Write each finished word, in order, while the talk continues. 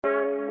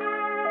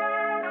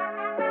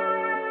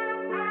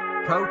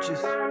Coaches.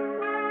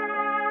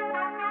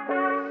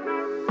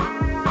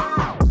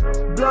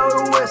 Blow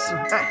the whistle,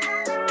 ay.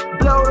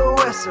 Blow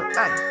the whistle,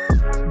 ay.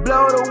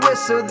 Blow the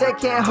whistle, they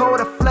can't hold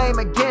a flame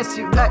against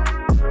you, ay.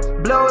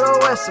 Blow the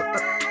whistle,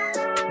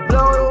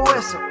 blow the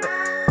whistle,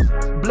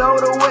 blow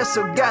the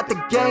whistle, got the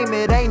game,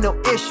 it ain't no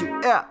issue,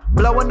 yeah.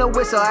 Blowing the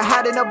whistle, I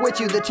had enough with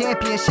you, the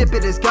championship,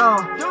 it is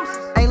gone.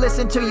 Ain't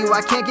listen to you,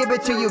 I can't give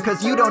it to you,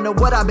 cause you don't know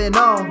what I've been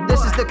on.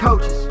 This is the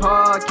Coaches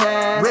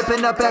Podcast,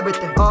 ripping up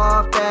everything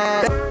off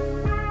that.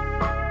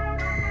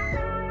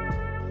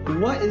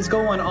 What is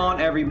going on,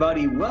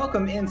 everybody?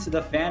 Welcome into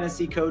the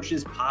Fantasy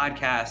Coaches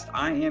Podcast.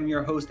 I am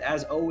your host,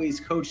 as always,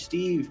 Coach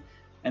Steve.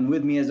 And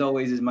with me, as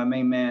always, is my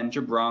main man,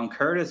 Jabron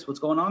Curtis. What's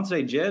going on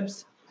today,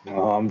 Jibs?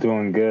 Oh, I'm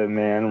doing good,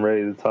 man. I'm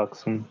ready to talk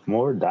some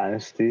more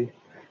Dynasty,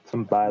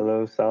 some buy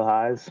low, sell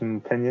highs, some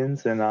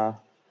opinions, and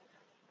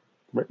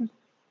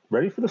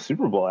ready for the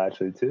Super Bowl,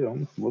 actually, too.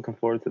 I'm looking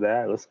forward to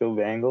that. Let's go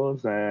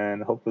Bengals,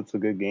 and hope it's a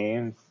good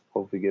game.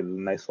 Hope we get a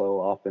nice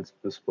little offensive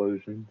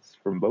explosions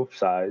from both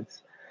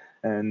sides.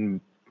 And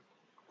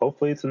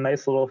hopefully it's a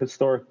nice little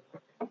historic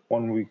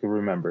one we can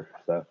remember.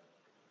 So,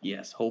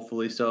 yes,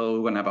 hopefully so.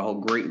 We're going to have a whole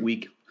great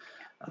week.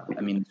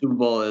 The Super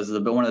Bowl is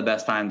one of the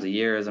best times of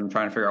year. As I'm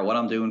trying to figure out what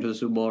I'm doing for the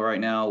Super Bowl right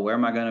now. Where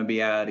am I going to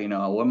be at?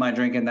 What am I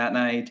drinking that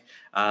night?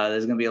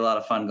 There's going to be a lot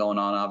of fun going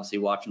on, obviously,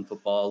 watching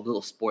football, a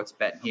little sports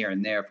betting here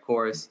and there, of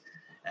course.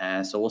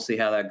 So we'll see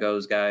how that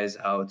goes, guys.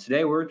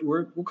 Today we're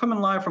coming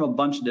live from a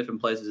bunch of different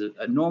places.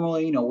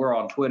 Normally, we're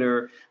on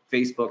Twitter,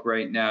 Facebook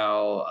right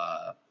now.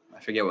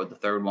 I forget what the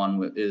third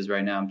one is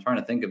right now. I'm trying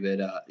to think of it.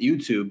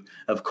 YouTube,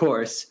 of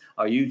course,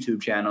 our YouTube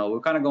channel.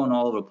 We're kind of going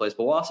all over the place,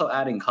 but we're also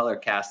adding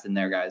Colorcast in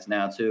there, guys,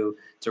 now, too.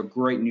 It's a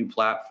great new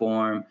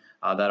platform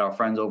that our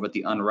friends over at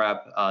the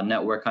Unwrap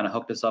Network kind of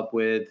hooked us up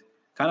with.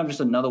 Kind of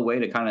just another way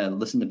to kind of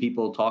listen to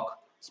people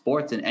talk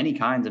sports in any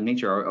kinds of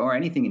nature or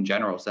anything in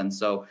general sense.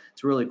 So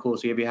it's really cool.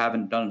 So if you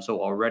haven't done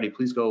so already,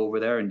 please go over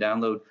there and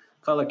download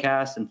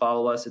Colorcast and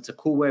follow us. It's a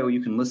cool way where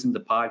you can listen to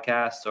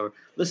podcasts or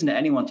listen to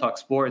anyone talk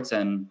sports,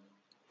 and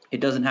it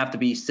doesn't have to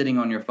be sitting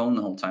on your phone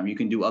the whole time. You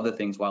can do other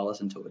things while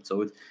listening to it.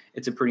 So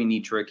it's a pretty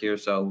neat trick here.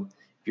 So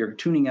if you're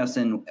tuning us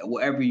in,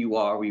 wherever you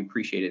are, we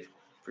appreciate it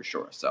for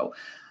sure. So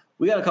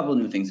we got a couple of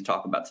new things to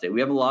talk about today. We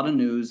have a lot of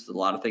news. A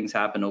lot of things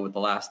happened over the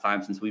last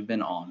time since we've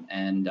been on.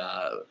 And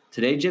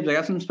today, Jibs, I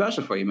got something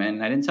special for you,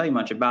 man. I didn't tell you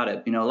much about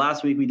it.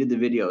 Last week we did the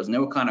videos, and they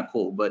were kind of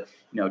cool. But,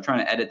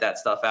 trying to edit that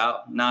stuff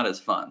out, not as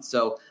fun.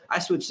 So I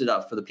switched it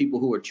up for the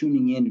people who are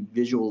tuning in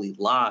visually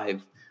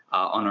live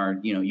on our,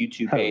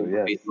 YouTube page,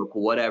 Facebook,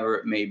 whatever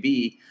it may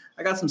be.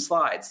 I got some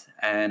slides,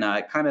 and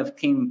it kind of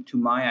came to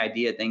my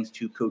idea thanks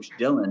to Coach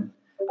Dylan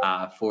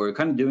for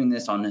kind of doing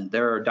this on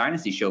their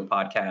Dynasty Show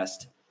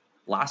podcast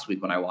last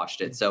week when I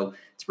watched it. So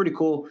it's pretty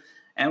cool.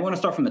 And I want to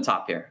start from the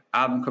top here.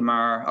 Alvin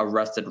Kamara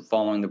arrested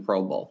following the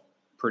Pro Bowl.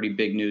 Pretty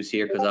big news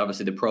here because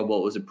obviously the Pro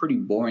Bowl was a pretty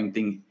boring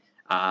thing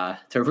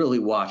to really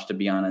watch, to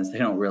be honest. They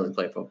don't really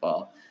play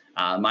football.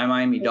 My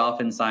Miami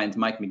Dolphins signed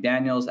Mike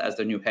McDaniels as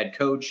their new head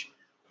coach.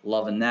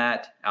 Loving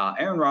that.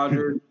 Aaron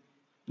Rodgers,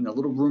 a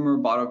little rumor,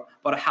 bought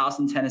a house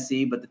in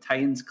Tennessee, but the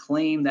Titans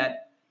claim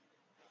that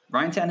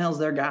Ryan Tannehill's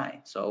their guy.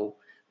 So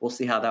we'll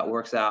see how that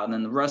works out. And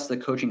then the rest of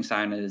the coaching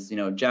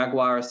signings,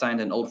 Jaguars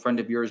signed an old friend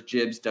of yours,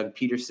 Jibs, Doug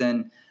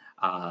Peterson.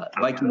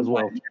 Vikings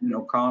signed Kevin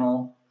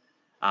O'Connell.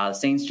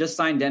 Saints just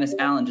signed Dennis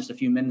Allen just a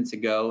few minutes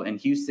ago. And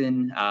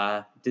Houston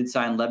did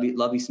sign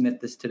Lovie Smith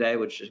today,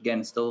 which,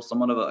 again, still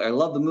somewhat of I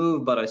love the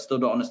move, but I still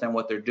don't understand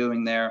what they're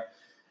doing there.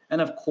 And,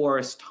 of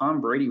course,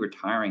 Tom Brady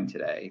retiring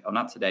today. Oh,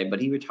 not today,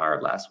 but he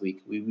retired last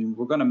week. We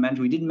were going to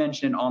mention – we didn't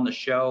mention it on the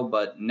show,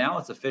 but now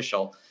it's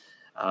official.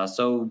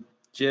 So,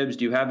 Jibs,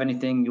 do you have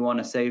anything you want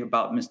to say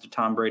about Mr.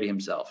 Tom Brady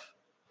himself?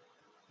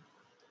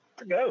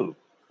 Go.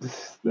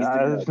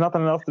 There's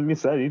nothing else to be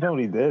said. You know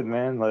what he did,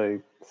 man.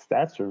 Like,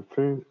 stats are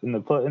proof in the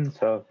pudding,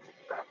 so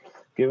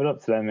give it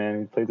up to that man.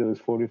 He played till he was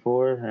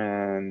 44,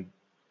 and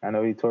I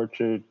know he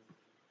tortured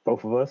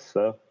both of us,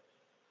 so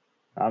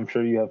I'm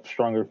sure you have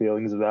stronger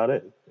feelings about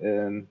it.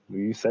 And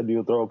you said you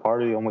would throw a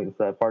party. I'm waiting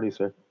for that party,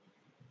 sir.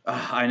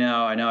 I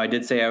know. I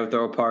did say I would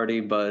throw a party,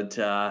 but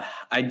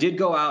I did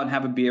go out and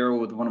have a beer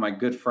with one of my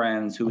good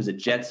friends who was a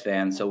Jets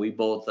fan. So we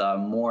both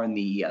more in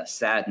the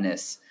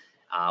sadness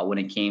when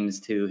it came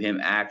to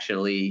him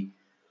actually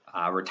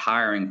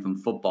retiring from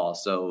football.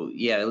 So,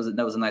 yeah,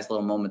 that was a nice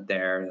little moment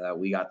there that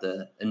we got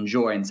to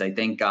enjoy and say,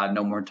 thank God,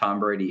 no more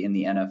Tom Brady in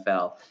the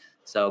NFL.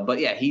 So, but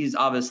yeah, he's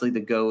obviously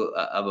the GOAT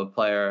of a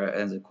player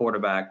as a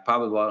quarterback,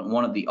 probably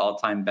one of the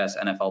all-time best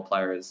NFL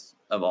players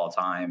of all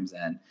times.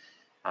 And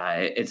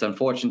it's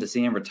unfortunate to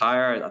see him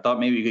retire. I thought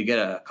maybe you could get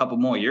a couple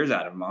more years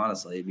out of him,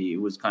 honestly. It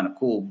was kind of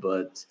cool,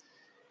 but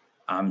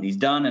he's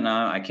done, and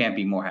I can't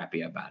be more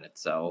happy about it.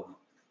 So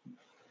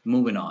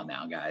moving on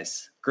now,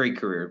 guys. Great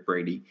career,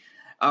 Brady.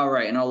 All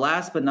right, and our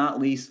last but not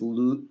least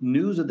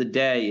news of the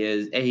day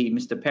is, hey,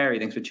 Mr. Perry,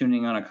 thanks for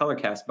tuning on a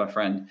Colorcast, my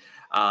friend,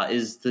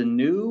 is the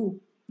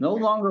no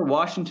longer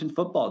Washington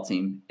football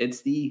team.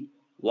 It's the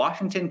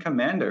Washington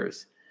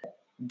Commanders.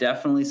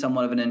 definitely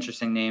somewhat of an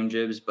interesting name,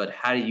 Jibs. But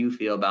how do you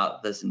feel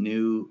about this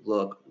new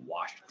look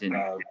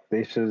Washington?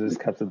 They should have just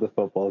kept it the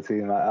football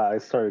team. I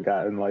started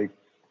getting like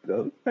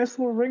a nice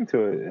little ring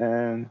to it,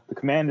 and the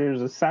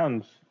Commanders. It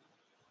sounds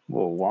a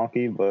little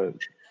wonky, but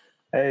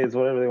hey, it's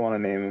whatever they want to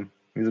name him.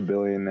 He's a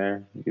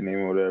billionaire. You can name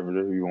him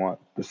whatever you want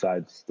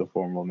besides the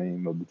formal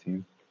name of the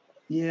team.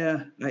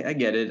 Yeah, I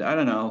get it. I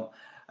don't know.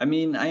 I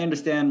mean, I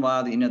understand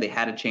why they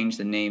had to change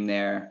the name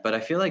there, but I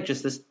feel like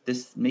just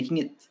this making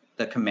it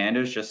the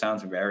Commanders just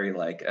sounds very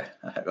like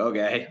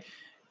okay,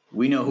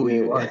 we know who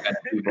you are, kind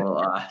of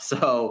people.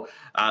 So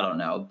I don't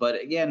know, but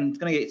again, it's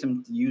gonna get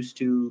some used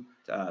to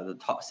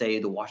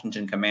the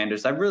Washington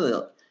Commanders. I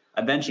really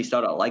eventually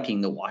started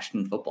liking the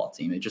Washington football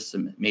team. It just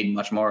made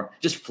much more,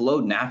 just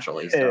flowed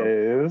naturally.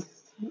 So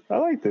I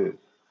liked it.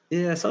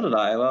 Yeah, so did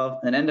I.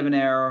 Well, an end of an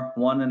era,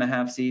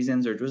 1.5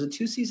 seasons, or was it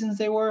 2 seasons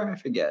they were? I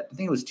forget. I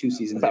think it was 2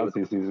 seasons. About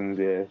 2 seasons,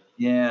 yeah.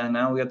 Yeah,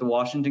 now we got the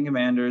Washington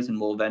Commanders,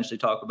 and we'll eventually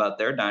talk about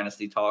their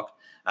dynasty talk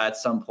at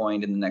some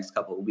point in the next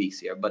couple of weeks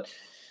here. But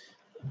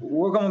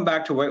we're going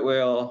back to right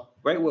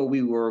where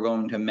we were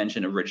going to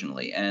mention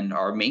originally. And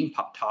our main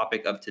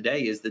topic of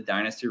today is the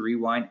Dynasty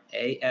Rewind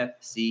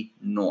AFC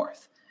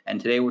North. And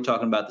today we're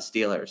talking about the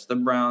Steelers, the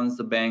Browns,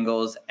 the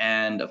Bengals,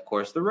 and, of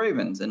course, the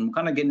Ravens. And we're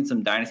kind of getting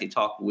some dynasty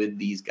talk with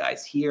these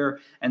guys here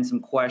and some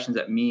questions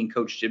that me and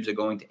Coach Jibs are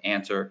going to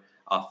answer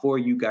for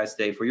you guys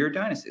today for your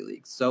dynasty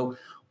leagues. So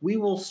we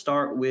will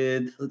start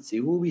with, let's see,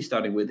 who are we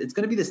starting with? It's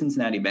going to be the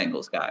Cincinnati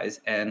Bengals,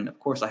 guys. And, of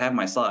course, I have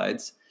my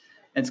slides.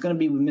 And it's going to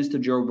be with Mr.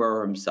 Joe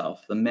Burrow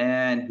himself, the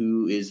man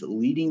who is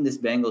leading this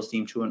Bengals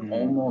team to an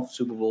almost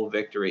Super Bowl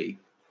victory,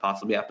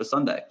 possibly after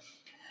Sunday.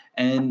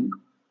 And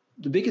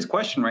the biggest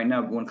question right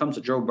now when it comes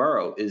to Joe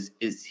Burrow is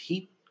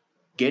he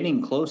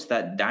getting close to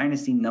that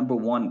dynasty number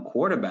one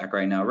quarterback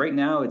right now? Right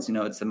now, it's the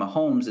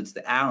Mahomes, it's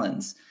the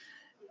Allens.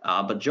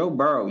 But Joe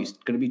Burrow, he's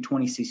going to be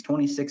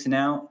 26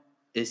 now.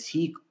 Is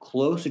he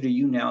closer to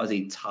you now as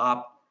a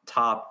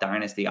top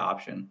dynasty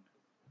option?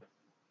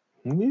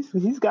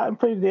 He's gotten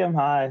pretty damn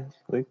high.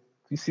 Like,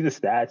 you see the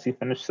stats. He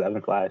finished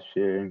 7th last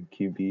year in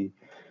QB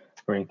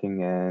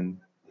ranking, and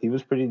he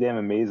was pretty damn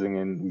amazing.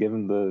 And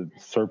given the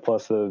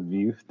surplus of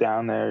youth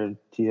down there,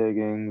 T.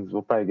 Higgins,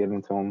 we'll probably get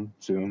into him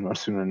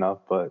soon enough.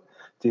 But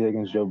T.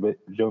 Higgins,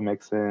 Joe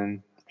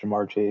Mixon,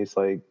 Jamar Chase,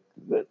 like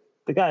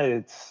the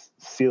guy's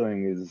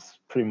ceiling is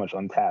pretty much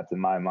untapped in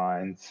my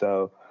mind.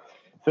 So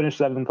finished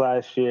 7th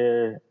last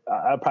year.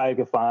 I probably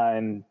could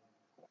find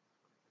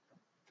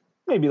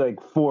maybe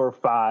like 4 or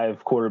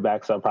 5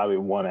 quarterbacks I probably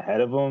one ahead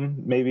of him,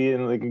 maybe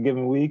in like a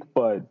given week.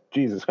 But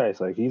Jesus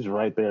Christ, like he's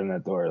right there in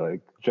that door.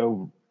 Like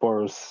Joe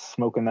Burrow's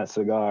smoking that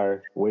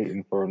cigar,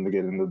 waiting for him to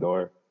get in the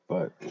door.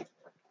 But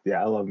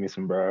yeah, I love me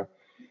some Burrow.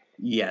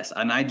 Yes,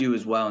 and I do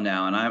as well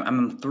now. And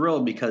I'm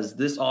thrilled because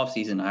this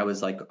offseason I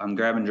was like, I'm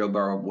grabbing Joe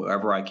Burrow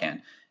wherever I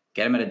can.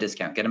 Get him at a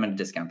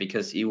discount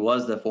because he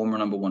was the former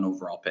number 1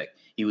 overall pick.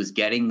 He was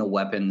getting the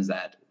weapons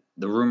that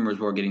the rumors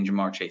were getting.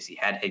 Jamar Chase. He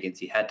had Higgins.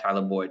 He had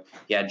Tyler Boyd.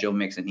 He had Joe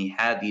Mixon. He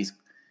had these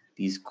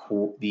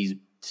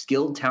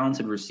skilled,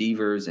 talented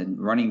receivers and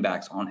running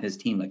backs on his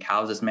team. Like,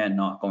 how is this man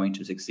not going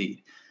to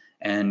succeed?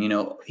 And,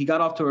 he got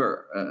off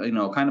to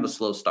kind of a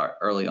slow start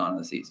early on in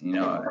the season.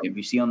 If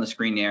you see on the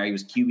screen there, he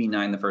was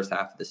QB9 the first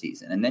half of the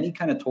season. And then he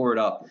kind of tore it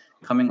up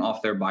coming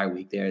off their bye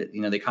week there.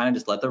 They kind of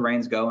just let the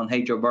reins go and,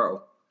 hey, Joe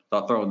Burrow,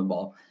 start throwing the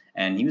ball.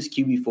 And he was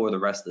QB4 the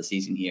rest of the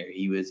season here.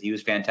 He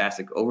was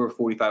fantastic, over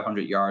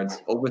 4,500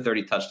 yards, over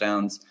 30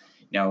 touchdowns.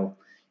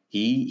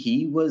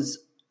 He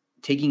was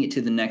taking it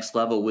to the next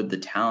level with the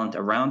talent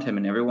around him,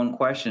 and everyone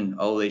questioned,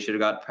 they should have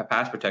got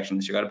pass protection.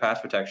 They should have got a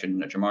pass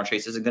protection. Jamar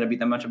Chase isn't going to be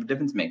that much of a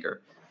difference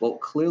maker. Well,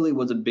 clearly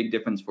was a big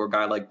difference for a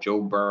guy like Joe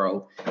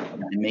Burrow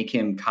and make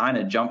him kind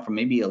of jump from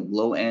maybe a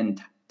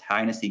low-end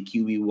dynasty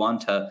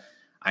QB1 to,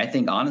 I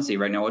think, honestly,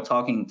 right now we're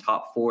talking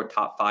top 4,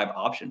 top 5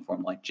 option for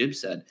him, like Jib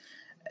said.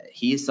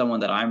 He is someone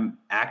that I'm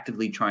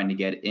actively trying to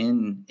get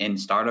in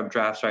startup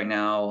drafts right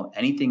now,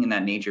 anything in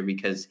that nature,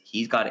 because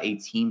he's got a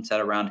team set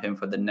around him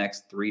for the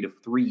next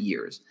 3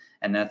 years.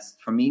 And that's,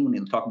 for me, when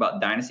you talk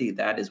about dynasty,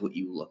 that is what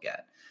you look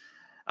at.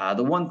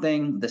 The one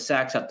thing, the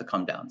sacks have to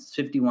come down.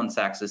 51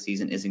 sacks this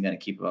season isn't going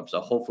to keep him up. So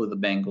hopefully the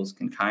Bengals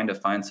can kind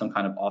of find some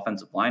kind of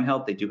offensive line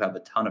help. They do have a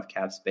ton of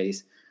cap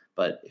space.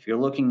 But if you're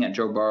looking at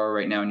Joe Burrow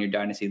right now in your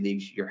dynasty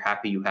leagues, you're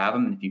happy you have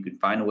him. And if you can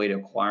find a way to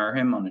acquire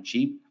him on a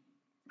cheap,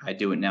 I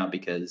do it now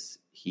because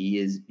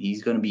he's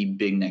going to be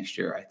big next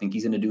year. I think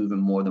he's going to do even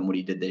more than what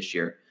he did this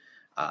year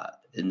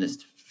in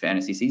this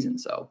fantasy season.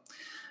 So,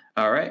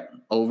 all right,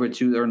 over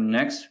to our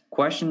next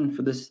question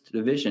for this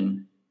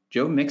division,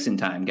 Joe Mixon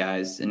time,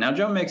 guys. And now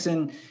Joe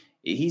Mixon,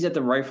 he's at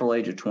the rightful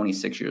age of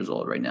 26 years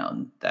old right now.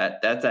 And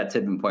that's that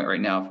tipping point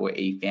right now for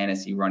a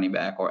fantasy running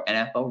back or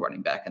NFL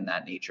running back in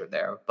that nature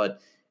there.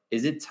 But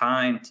is it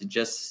time to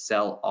just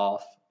sell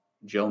off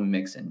Joe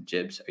Mixon,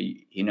 Jibs?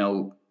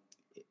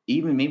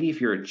 Even maybe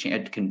if you're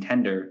a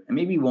contender, and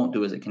maybe you won't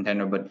do as a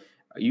contender, but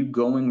are you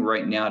going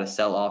right now to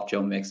sell off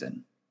Joe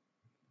Mixon?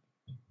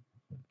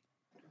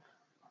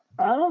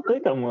 I don't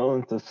think I'm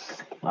willing to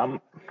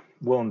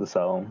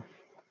sell him.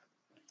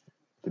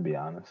 to be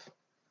honest.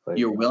 Like,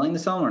 You're willing to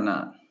sell him or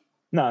not?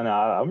 No,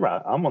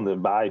 I'm on the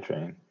buy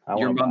train.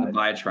 You're on the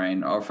buy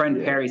train. Our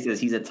friend Perry says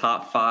he's a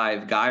top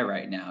 5 guy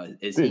right now.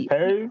 Is Dude, he?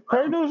 Perry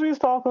knows what he's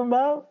talking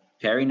about.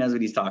 Perry knows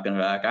what he's talking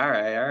about. All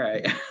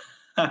right.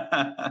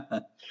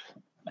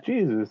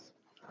 Jesus.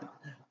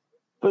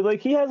 But,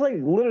 like, he has, like,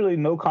 literally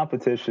no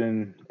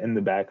competition in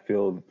the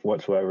backfield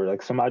whatsoever.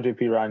 Like, Samaje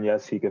Perine,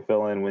 yes, he could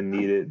fill in when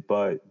needed,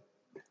 but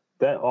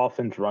that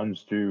offense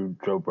runs through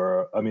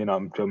Joe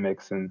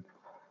Mixon.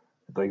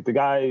 Like, the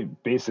guy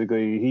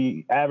basically,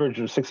 he averaged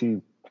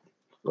 3%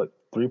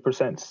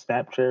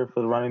 snap share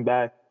for the running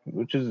back,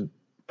 which is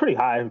pretty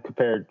high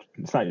compared.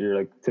 It's not your,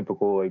 like,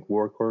 typical, like,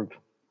 workhorse,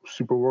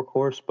 super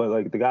workhorse, but,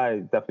 like, the guy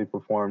definitely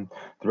performed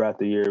throughout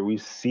the year.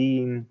 We've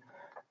seen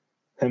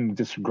him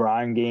just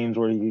grind games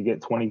where he could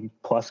get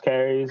 20-plus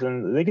carries,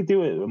 and they could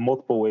do it in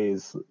multiple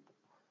ways.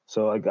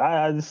 So, like,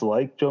 I just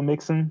like Joe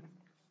Mixon,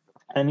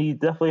 and he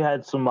definitely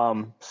had some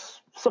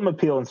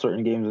appeal in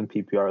certain games in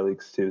PPR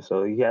leagues too.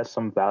 So he has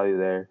some value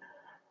there.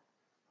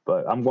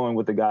 But I'm going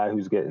with the guy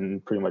who's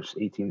getting pretty much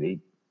 16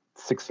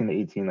 to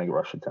 18 like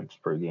rush attempts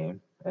per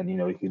game, and he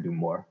could do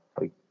more.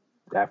 Like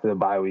after the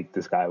bye week,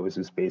 this guy was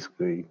just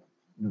basically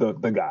the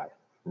guy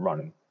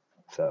running.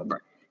 So right.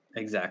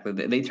 Exactly.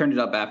 They turned it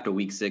up after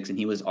week 6, and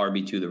he was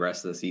RB2 the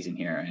rest of the season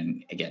here.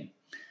 And again,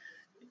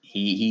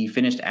 he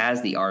finished as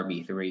the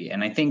RB3.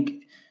 And I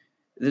think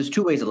there's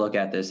 2 ways to look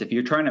at this. If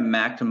you're trying to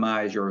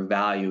maximize your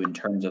value in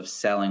terms of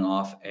selling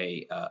off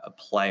a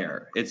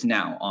player, it's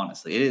now,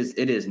 honestly.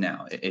 It is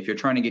now. If you're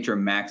trying to get your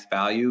max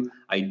value,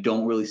 I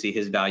don't really see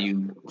his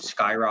value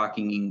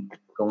skyrocketing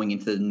going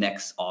into the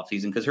next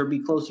offseason because he'll be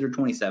closer to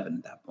 27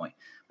 at that point.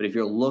 But if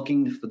you're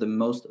looking for the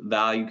most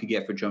value you could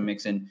get for Joe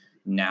Mixon,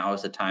 now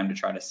is the time to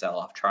try to sell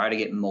off. Try to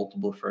get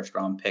multiple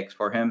first-round picks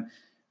for him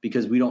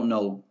because we don't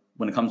know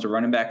when it comes to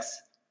running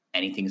backs,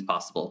 anything is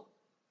possible.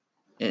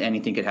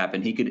 Anything could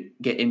happen. He could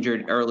get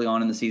injured early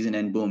on in the season,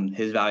 and boom,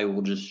 his value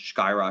will just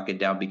skyrocket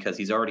down because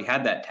he's already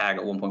had that tag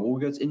at one point. Well,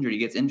 he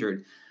gets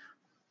injured.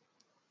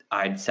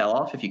 I'd sell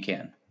off if you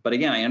can. But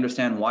again, I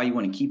understand why you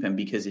want to keep him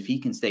because if he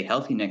can stay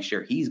healthy next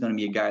year, he's going to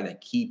be a guy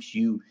that keeps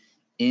you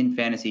in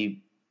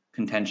fantasy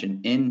contention,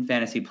 in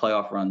fantasy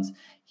playoff runs.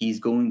 He's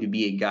going to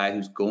be a guy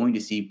who's going to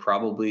see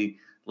probably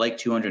like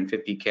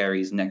 250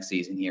 carries next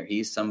season here.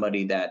 He's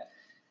somebody that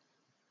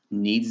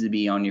needs to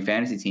be on your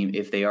fantasy team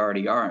if they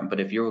already aren't. But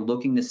if you're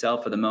looking to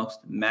sell for the most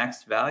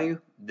max value,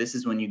 this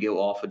is when you go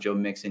off of Joe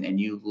Mixon and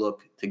you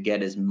look to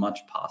get as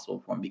much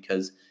possible for him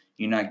because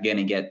you're not going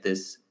to get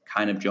this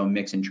kind of Joe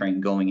Mixon train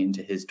going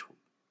into his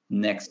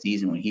next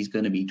season when he's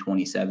going to be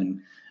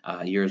 27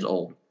 years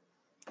old.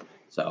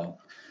 So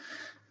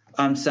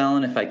I'm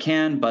selling if I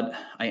can, but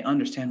I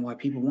understand why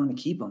people want to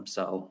keep him.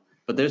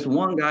 But there's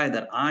one guy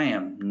that I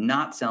am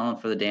not selling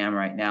for the damn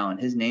right now, and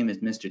his name is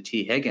Mr.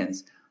 T.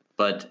 Higgins.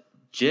 But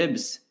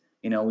Jibs,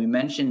 we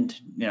mentioned,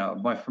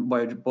 my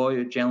boy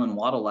Jalen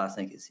Waddle last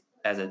night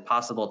as a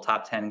possible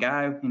top 10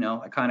 guy.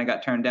 I kind of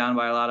got turned down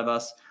by a lot of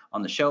us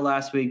on the show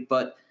last week,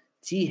 but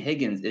T.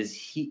 Higgins, is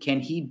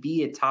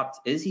he a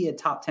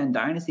top 10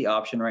 dynasty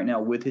option right now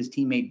with his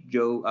teammate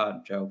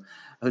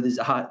with his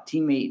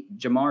teammate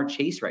Jamar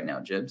Chase right now,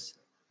 Jibs?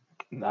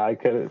 I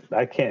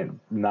can't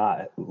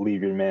not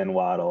leave your man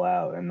Waddle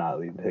out and not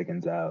leave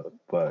Higgins out,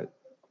 but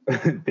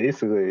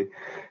basically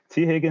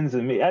T. Higgins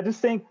and me, I just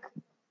think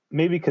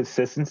maybe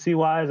consistency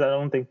wise, I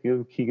don't think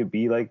he could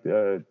be like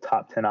a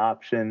top 10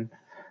 option,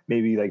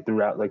 maybe like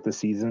throughout like the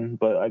season,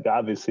 but like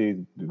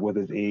obviously with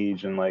his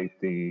age and like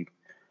the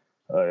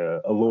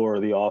allure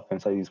of the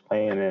offense that he's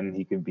playing in,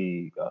 he could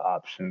be an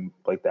option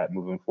like that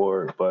moving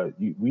forward. But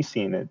we've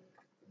seen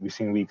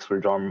weeks where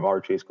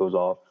Jamar Chase goes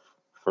off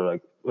for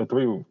like a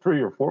 3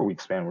 or 4 week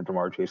span where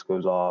Jamar Chase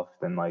goes off,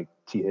 then like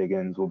T.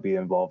 Higgins will be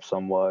involved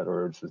somewhat,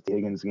 or it's just T.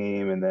 Higgins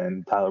game, and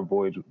then Tyler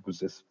Boyd was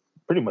just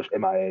pretty much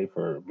MIA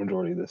for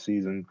majority of the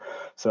season.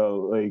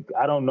 So like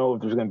I don't know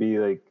if there's going to be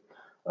like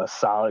a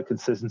solid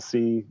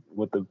consistency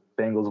with the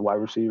Bengals wide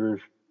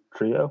receivers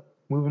trio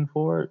moving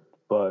forward,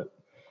 but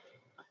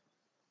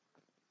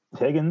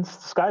Higgins,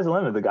 sky's the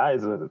limit. The guy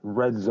is a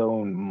red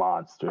zone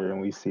monster,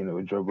 and we've seen it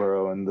with Joe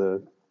Burrow and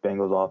the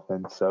Bengals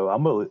offense. So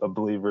I'm a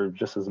believer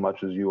just as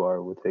much as you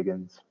are with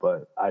Higgins,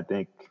 but I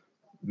think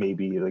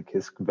maybe like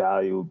his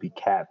value will be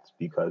capped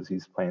because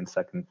he's playing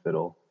second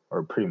fiddle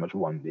or pretty much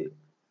 1B.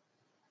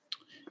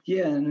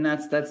 Yeah, and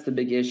that's the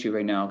big issue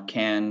right now.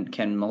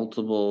 Can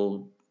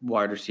multiple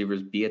wide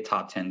receivers be a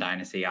top 10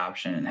 dynasty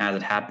option? And has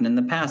it happened in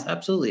the past?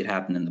 Absolutely, it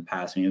happened in the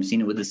past. I've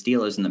seen it with the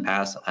Steelers in the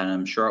past, and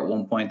I'm sure at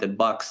one point the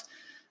Bucks,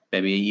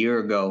 maybe a year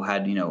ago,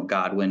 had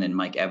Godwin and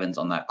Mike Evans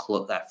on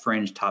that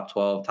fringe top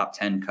 12, top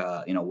 10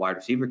 wide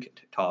receiver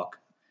talk.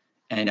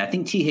 And I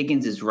think T.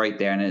 Higgins is right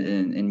there.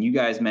 And you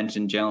guys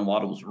mentioned Jalen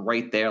Waddle was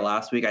right there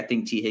last week. I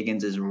think T.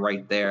 Higgins is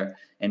right there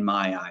in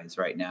my eyes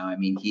right now. I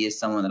mean, he is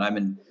someone that I've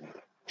been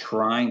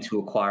trying to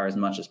acquire as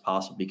much as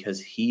possible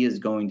because he is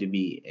going to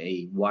be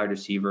a wide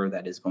receiver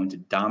that is going to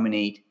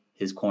dominate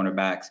his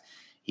cornerbacks.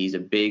 He's a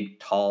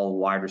big, tall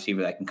wide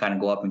receiver that can kind of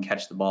go up and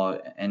catch the ball.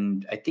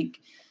 And I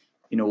think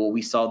what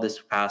we saw this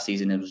past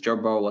season, it was Joe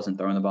Burrow wasn't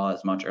throwing the ball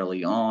as much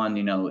early on.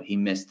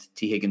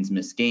 T. Higgins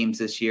missed games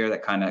this year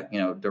that kind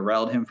of,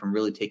 derailed him from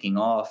really taking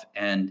off.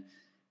 And,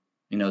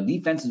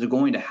 defenses are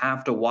going to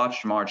have to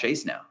watch Ja'Marr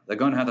Chase now. They're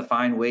going to have to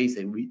find ways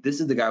that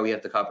this is the guy we have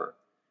to cover.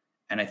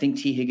 And I think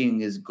T.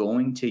 Higgins is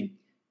going to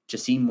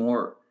see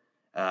more,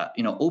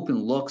 open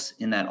looks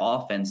in that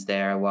offense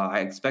there. Well, I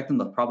expect them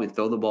to probably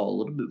throw the ball a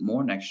little bit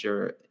more next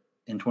year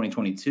in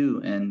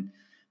 2022. And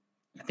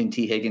I think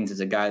T. Higgins is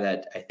a guy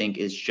that I think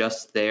is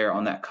just there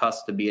on that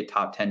cusp to be a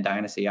top 10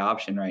 dynasty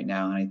option right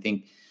now. And I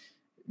think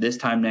this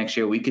time next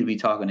year, we could be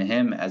talking to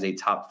him as a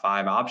top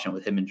 5 option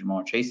with him and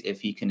Ja'Marr Chase if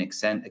he can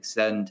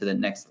extend to the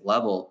next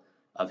level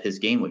of his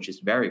game, which is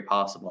very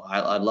possible.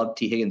 I love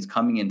T. Higgins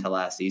coming into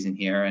last season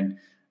here. And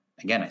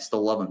again, I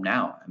still love him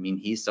now. I mean,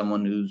 he's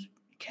someone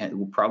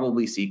will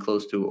probably see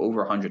close to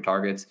over 100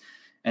 targets.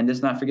 And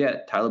let's not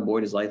forget, Tyler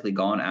Boyd is likely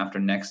gone after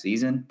next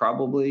season,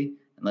 probably,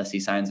 unless he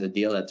signs a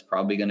deal that's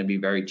probably going to be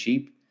very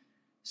cheap.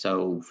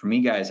 So for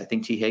me, guys, I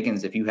think T.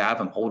 Higgins, if you have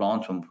him, hold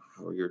on to him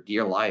for your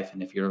dear life.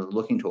 And if you're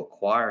looking to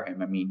acquire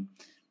him, I mean,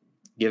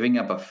 giving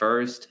up a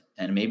first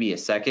and maybe a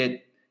second,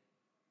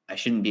 I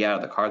shouldn't be out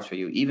of the cards for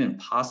you. Even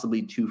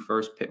possibly 2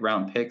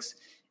 first-round picks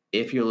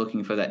if you're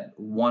looking for that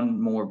one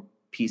more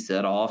piece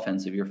of that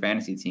offense of your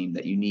fantasy team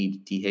that you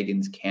need. T.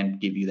 Higgins can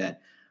give you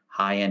that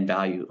high-end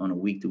value on a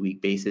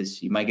week-to-week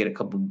basis. You might get a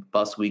couple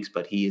bust weeks,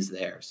 but he is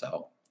there.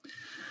 So,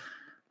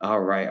 all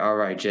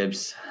right,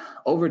 Jibs.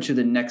 Over to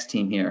the next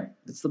team here.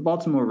 It's the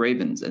Baltimore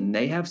Ravens, and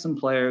they have some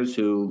players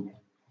who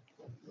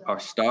are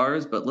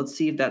stars, but let's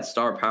see if that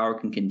star power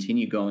can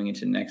continue going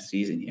into next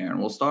season here. And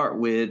we'll start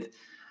with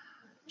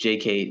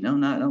JK. No,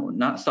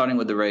 not starting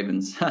with the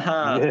Ravens. Yeah,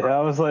 I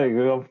was like,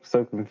 I'm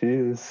so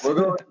confused. We're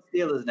going to the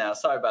Steelers now.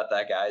 Sorry about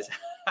that, guys.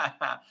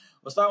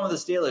 We'll start with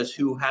the Steelers,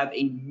 who have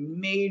a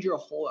major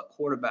hole at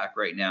quarterback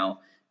right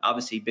now.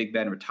 Obviously, Big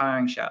Ben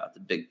retiring. Shout out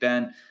to Big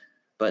Ben.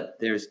 But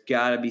there's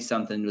got to be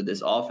something with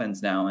this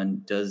offense now.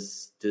 And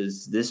does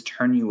this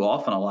turn you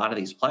off on a lot of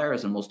these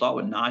players? And we'll start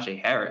with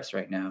Najee Harris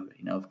right now.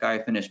 If guy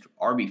finished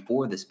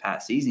RB4 this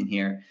past season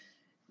here,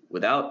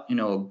 without,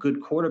 a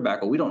good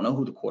quarterback, or we don't know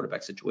who the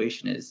quarterback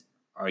situation is,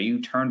 are you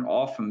turned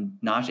off from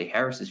Najee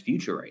Harris's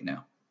future right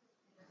now?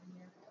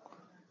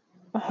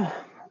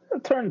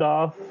 Turned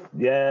off,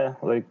 yeah.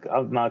 Like,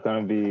 I'm not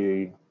going to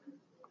be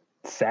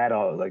sad.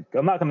 I'm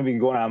not going to be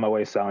going out of my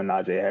way selling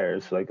Najee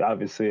Harris. Like,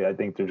 obviously, I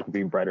think there's going to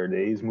be brighter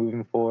days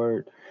moving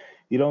forward.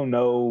 You don't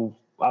know.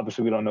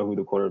 Obviously, we don't know who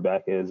the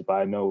quarterback is, but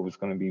I know it's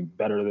going to be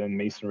better than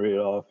Mason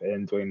Rudolph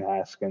and Dwayne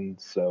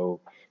Haskins.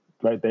 So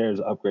right there is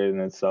an upgrade in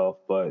itself.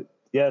 But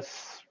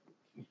yes,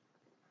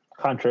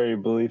 contrary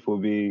belief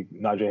would be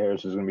Najee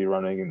Harris is going to be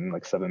running in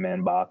like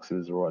 7-man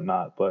boxes or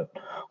whatnot. But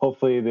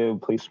hopefully they'll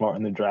play smart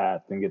in the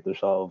draft and get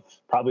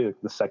themselves probably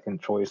like the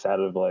second choice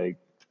out of like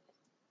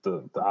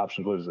the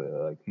options. Was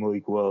like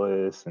Malik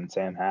Willis and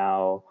Sam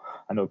Howell.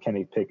 I know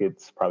Kenny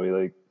Pickett's probably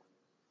like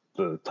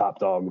the top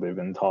dog they've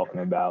been talking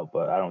about,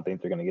 but I don't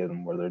think they're going to get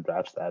them where their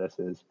draft status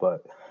is.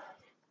 But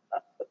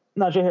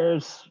Najee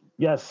Harris,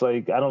 yes,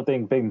 like I don't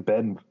think Big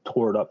Ben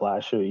tore it up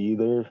last year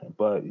either,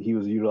 but he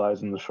was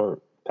utilizing the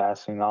short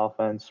passing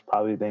offense.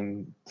 Probably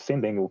the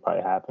same thing will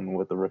probably happen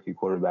with the rookie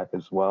quarterback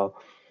as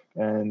well.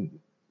 And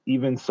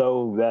even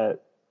so that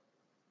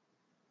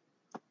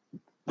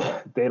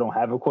they don't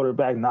have a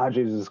quarterback,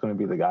 Najee is just going to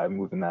be the guy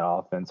moving that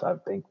offense, I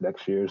think,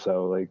 next year.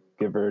 So, like,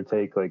 give or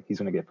take, like, he's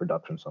going to get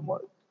production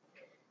somewhat.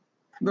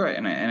 Right,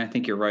 and I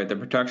think you're right. The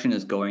production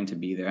is going to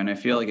be there. And I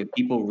feel like if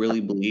people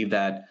really believe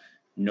that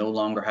no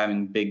longer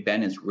having Big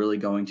Ben is really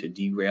going to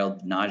derail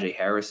Najee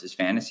Harris's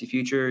fantasy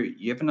future,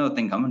 you have another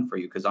thing coming for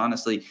you. Because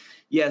honestly,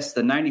 yes,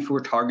 the 94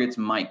 targets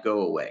might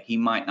go away. He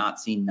might not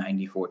see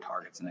 94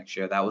 targets next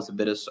year. That was a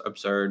bit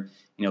absurd.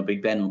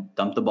 Big Ben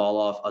dumped the ball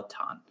off a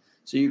ton.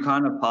 So you're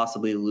kind of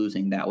possibly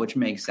losing that, which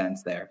makes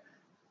sense there.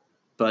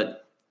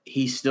 But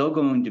he's still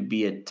going to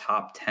be a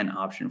top 10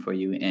 option for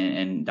you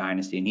in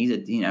Dynasty. And he's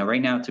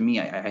right now, to me,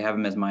 I have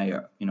him as my,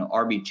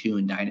 RB2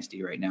 in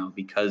Dynasty right now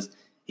because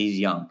he's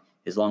young.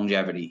 His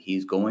longevity,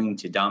 he's going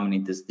to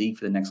dominate this league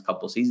for the next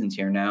couple of seasons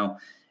here. Now,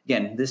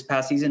 again, this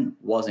past season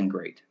wasn't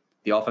great.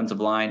 The offensive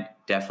line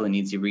definitely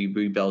needs to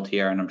rebuild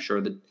here. And I'm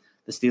sure that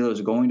the Steelers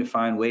are going to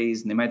find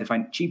ways, and they might have to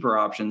find cheaper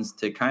options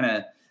to kind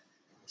of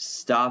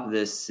stop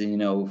this,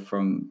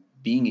 from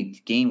being a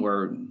game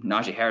where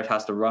Najee Harris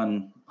has to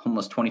run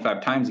almost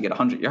 25 times to get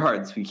 100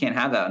 yards. We can't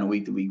have that on a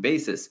week-to-week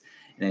basis.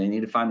 And they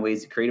need to find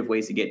creative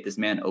ways to get this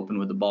man open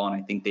with the ball, and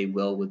I think they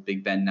will with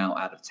Big Ben now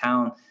out of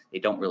town. They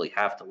don't really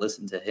have to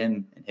listen to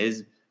him and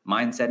his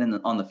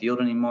mindset on the field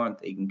anymore.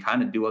 They can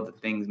kind of do other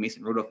things.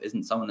 Mason Rudolph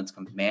isn't someone that's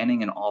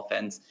commanding an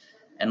offense.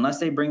 Unless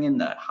they bring in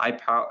the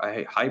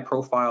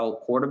high-profile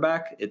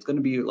quarterback, it's going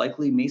to be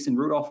likely Mason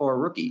Rudolph or a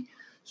rookie.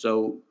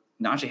 So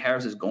Najee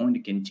Harris is going to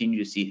continue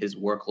to see his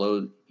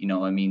workload.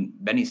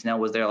 Benny Snell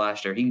was there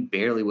last year. He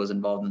barely was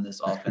involved in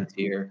this offense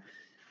here.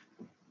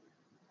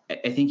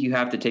 I think you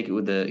have to take it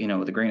with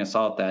a grain of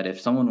salt that if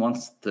someone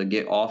wants to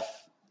get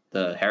off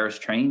the Harris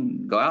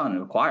train, go out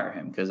and acquire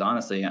him. Because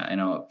honestly,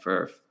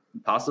 for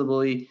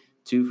possibly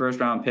 2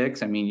 first-round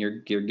picks, I mean,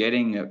 you're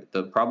getting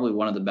probably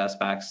one of the best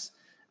backs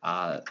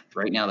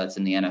right now that's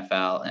in the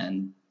NFL,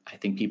 and I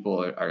think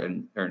people are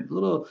a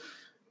little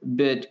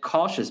bit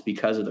cautious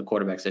because of the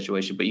quarterback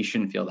situation, but you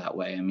shouldn't feel that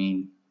way. I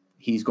mean,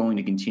 he's going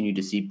to continue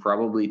to see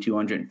probably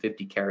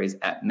 250 carries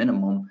at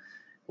minimum.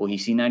 Will he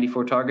see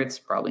 94 targets?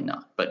 Probably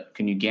not. But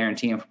can you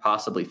guarantee him for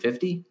possibly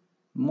 50?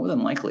 More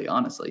than likely,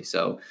 honestly.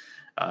 So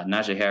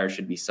Najee Harris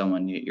should be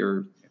someone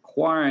you're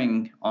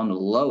acquiring on the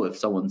low if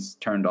someone's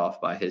turned off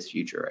by his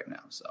future right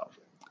now. So,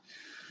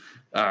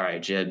 all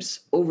right,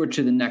 Jibs, over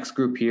to the next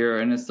group here,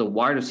 and it's the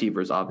wide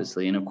receivers,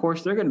 obviously. And, of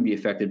course, they're going to be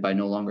affected by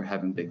no longer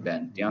having Big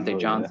Ben. Deontay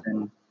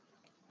Johnson,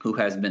 who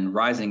has been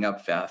rising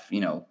up,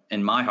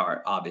 in my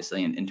heart,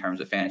 obviously, in terms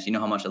of fantasy. You know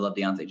how much I love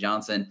Deontay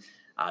Johnson.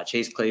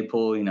 Chase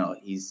Claypool,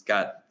 he's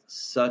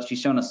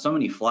shown us so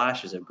many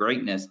flashes of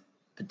greatness,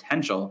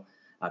 potential,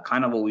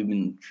 kind of what we've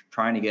been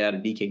trying to get out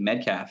of DK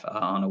Metcalf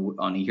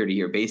on a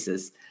year-to-year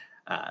basis.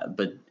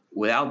 But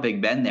without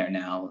Big Ben there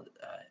now,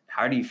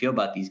 how do you feel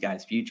about these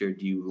guys' future?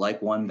 Do you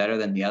like one better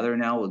than the other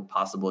now with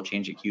possible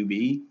change at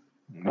QB?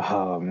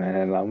 Oh,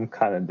 man, I'm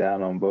kind of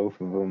down on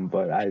both of them,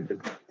 but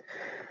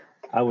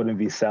I wouldn't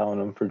be selling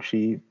them for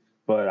cheap.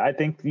 But I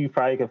think you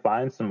probably could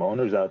find some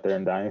owners out there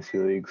in Dynasty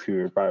leagues who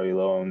are probably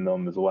low on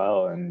them as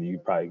well, and you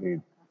probably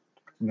could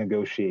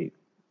negotiate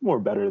more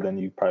better than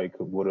you probably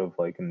would have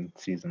like in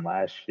season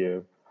last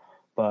year.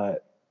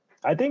 But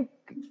I think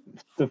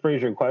to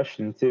phrase your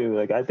question too,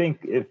 like I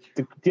think if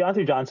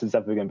Deontay Johnson's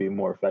definitely going to be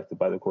more affected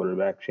by the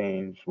quarterback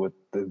change. With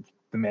the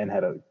man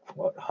had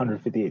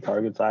 158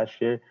 targets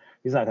last year,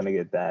 he's not going to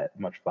get that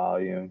much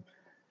volume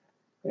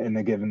in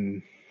a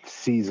given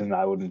season,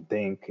 I wouldn't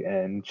think.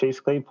 And Chase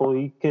Claypool,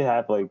 he could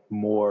have like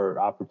more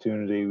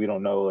opportunity. We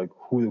don't know like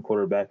who the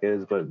quarterback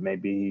is, but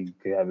maybe he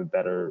could have a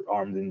better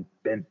arm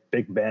than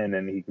Big Ben,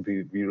 and he could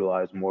be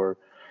utilized more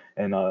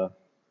in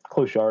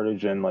close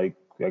yardage and like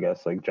I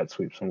guess like jet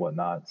sweeps and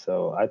whatnot.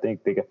 So I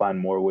think they could find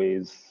more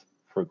ways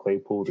for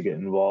Claypool to get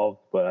involved,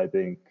 but I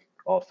think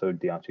also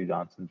Deontay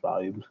Johnson's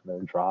volume is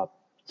going to drop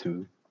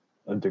to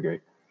a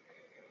degree.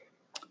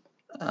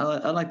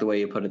 I like the way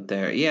you put it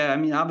there. Yeah, I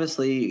mean,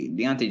 obviously,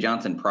 Deontay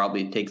Johnson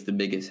probably takes the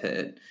biggest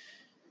hit.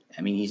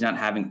 I mean, he's not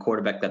having a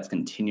quarterback that's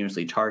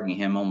continuously targeting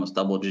him almost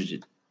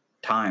double-digit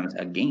times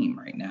a game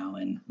right now,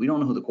 and we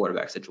don't know who the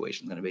quarterback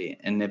situation is going to be.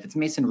 And if it's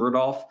Mason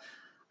Rudolph,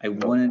 I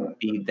wouldn't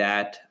be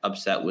that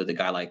upset with a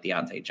guy like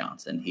Deontay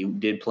Johnson. He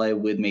did play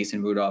with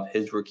Mason Rudolph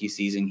his rookie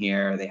season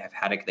here. They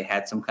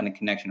had some kind of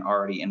connection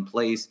already in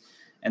place.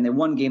 And the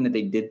one game that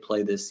they did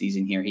play this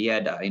season here, he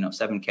had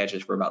 7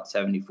 catches for about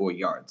 74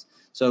 yards.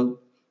 So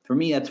for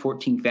me, that's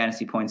 14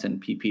 fantasy points in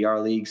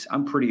PPR leagues.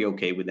 I'm pretty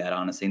okay with that,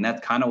 honestly. And that's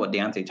kind of what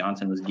Deontay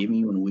Johnson was giving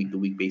you on a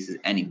week-to-week basis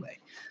anyway.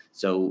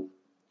 So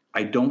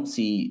I don't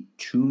see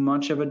too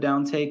much of a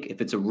downtake.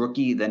 If it's a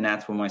rookie, then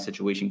that's when my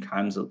situation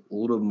comes a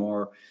little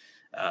more,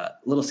 a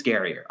little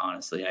scarier,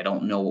 honestly. I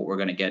don't know what we're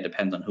going to get.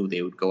 Depends on who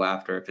they would go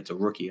after. If it's a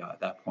rookie at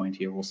that point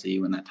here, we'll see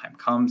when that time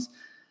comes.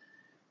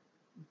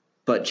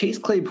 But Chase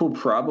Claypool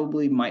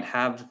probably might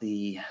have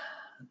the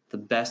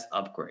best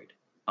upgrade,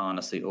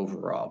 honestly,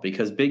 overall,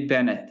 because Big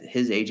Ben at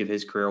his age of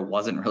his career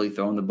wasn't really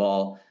throwing the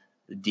ball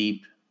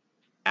deep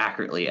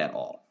accurately at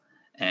all.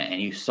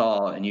 And you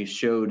saw and you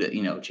showed,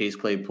 Chase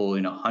Claypool,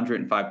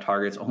 105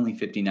 targets, only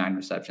 59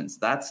 receptions.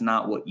 That's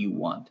not what you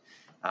want.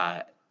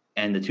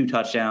 And the 2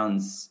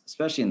 touchdowns,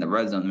 especially in the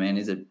red zone, man,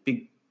 is a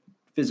big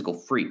physical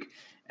freak.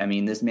 I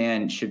mean, this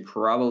man should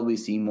probably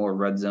see more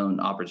red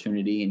zone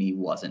opportunity, and he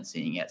wasn't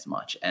seeing it as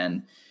much.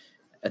 And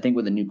I think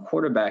with a new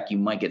quarterback, you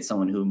might get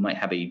someone who might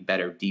have a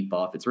better deep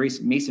ball. If it's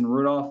Mason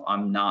Rudolph,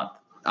 I'm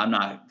not going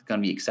to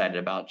be excited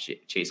about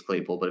Chase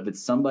Claypool. But if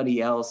it's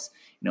somebody else,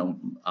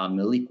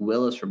 Malik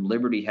Willis from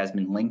Liberty has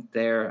been linked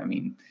there. I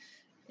mean,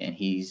 and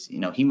he's,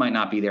 he might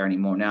not be there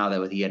anymore now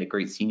that he had a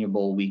great Senior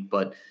Bowl week,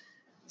 but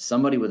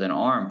somebody with an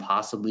arm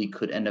possibly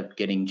could end up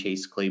getting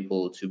Chase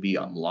Claypool to be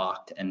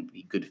unlocked and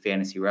be good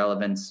fantasy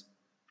relevance.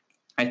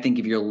 I think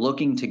if you're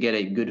looking to get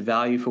a good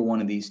value for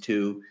one of these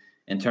two,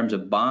 in terms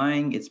of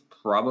buying, it's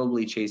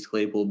probably Chase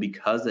Claypool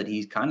because that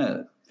he's kind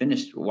of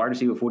finished wide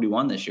receiver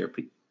 41 this year.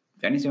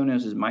 Fantasy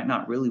owners might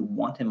not really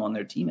want him on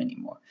their team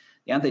anymore.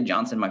 Deontay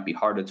Johnson might be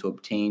harder to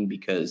obtain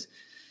because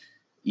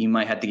you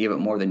might have to give it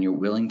more than you're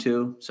willing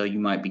to. So you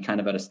might be kind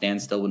of at a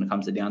standstill when it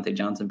comes to Deontay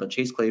Johnson, but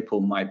Chase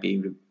Claypool might be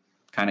able to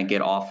kind of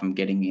get off from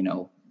getting,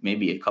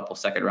 maybe a couple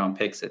second-round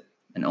picks at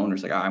an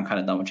owner's like, I'm kind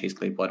of done with Chase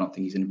Claypool. I don't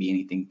think he's going to be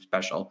anything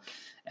special,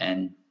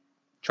 and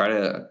try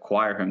to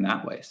acquire him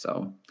that way.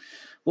 So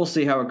we'll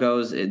see how it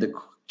goes. The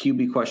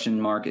QB question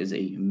mark is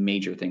a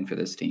major thing for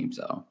this team.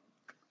 So,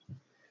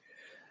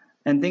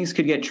 and things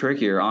could get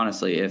trickier,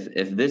 honestly,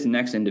 if this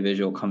next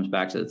individual comes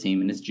back to the team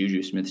and it's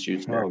Juju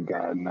Smith-Schuster. Oh,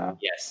 God, no.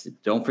 Yes.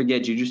 Don't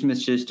forget, Juju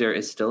Smith-Schuster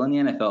is still in the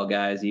NFL,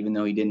 guys. Even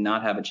though he did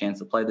not have a chance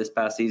to play this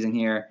past season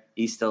here,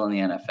 he's still in the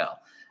NFL.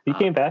 He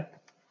came back.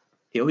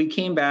 He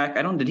came back.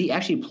 Did he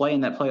actually play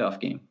in that playoff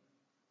game?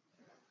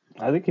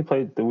 I think he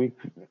played the week.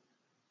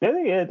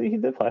 Yeah, I think he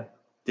did play.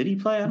 Did he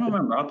play? I don't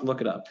remember. I'll have to look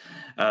it up.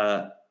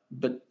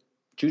 But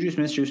Juju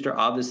Smith-Schuster,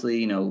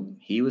 obviously,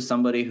 he was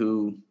somebody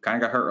who kind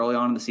of got hurt early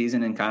on in the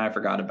season and kind of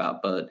forgot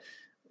about. But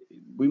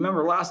we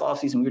remember last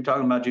offseason we were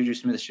talking about Juju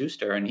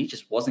Smith-Schuster, and he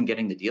just wasn't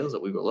getting the deals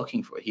that we were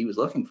looking for. He was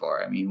looking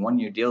for. I mean,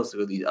 1-year deals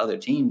with these other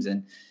teams,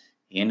 and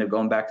he ended up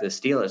going back to the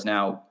Steelers.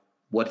 Now,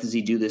 what does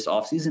he do this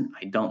offseason?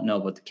 I don't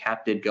know, but the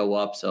cap did go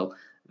up, so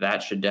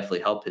that should definitely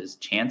help his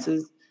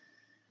chances.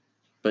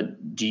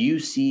 But do you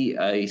see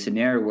a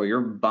scenario where you're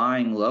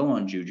buying low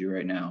on Juju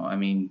right now? I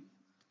mean,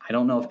 I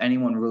don't know if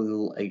anyone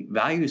really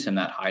values him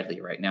that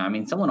highly right now. I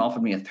mean, someone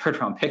offered me a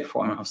 3rd-round pick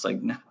for him. I was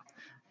like, no,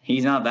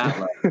 he's not that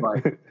low.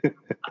 But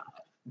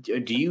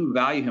do you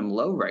value him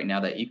low right now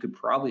that you could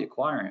probably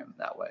acquire him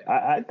that way?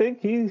 I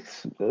think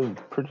he's a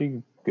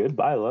pretty good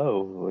buy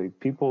low. Like,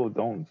 people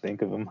don't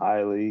think of him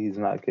highly.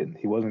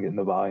 He wasn't getting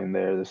the volume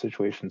there. The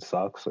situation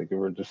sucks. Like, we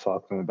were just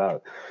talking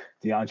about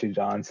Deontay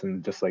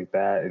Johnson, just like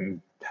that, and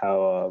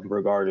how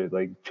regarded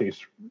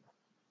Chase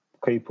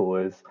Claypool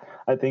is.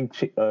 I think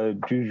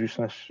Juju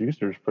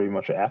Smith-Schuster is pretty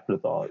much an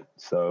afterthought.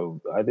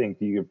 So I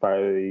think you could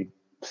probably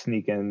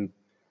sneak in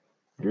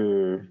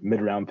your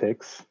mid-round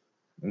picks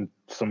in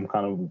some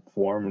kind of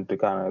form to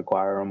kind of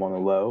acquire them on the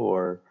low,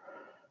 or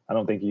I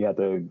don't think you have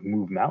to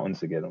move mountains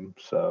to get them.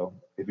 So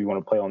if you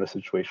want to play on the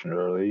situation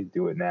early,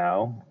 do it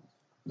now.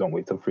 Don't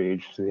wait till free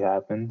agency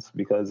happens,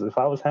 because if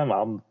I was him,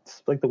 I'm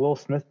like the Will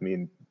Smith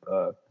meme,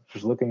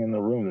 just looking in the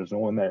room, there's no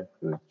one there.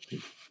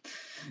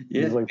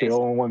 Yeah, he's like the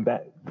only one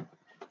back.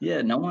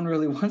 Yeah, no one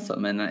really wants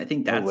him, and I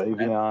think that's no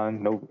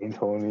Le'Veon, no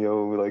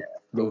Antonio,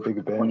 no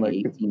Big Ben,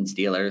 2018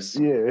 Steelers.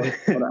 Yeah,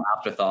 what an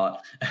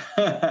afterthought.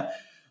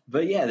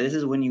 But yeah, this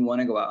is when you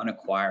want to go out and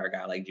acquire a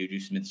guy like Juju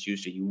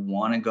Smith-Schuster. You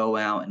want to go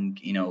out and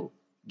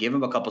give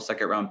him a couple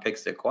 2nd-round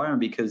picks to acquire him,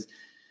 because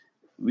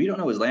we don't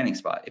know his landing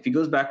spot. If he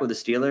goes back with the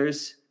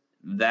Steelers,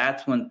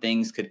 that's when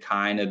things could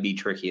kind of be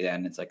tricky.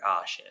 Then it's like,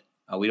 shit,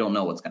 we don't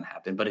know what's going to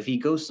happen. But if he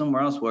goes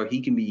somewhere else where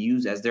he can be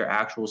used as their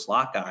actual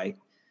slot guy,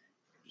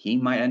 he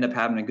might end up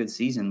having a good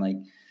season.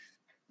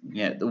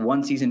 The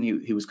one season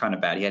he was kind of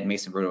bad. He had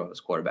Mason Rudolph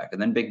as quarterback,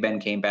 and then Big Ben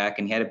came back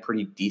and he had a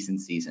pretty decent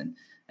season.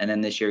 And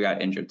then this year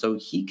got injured. So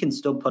he can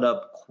still put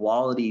up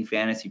quality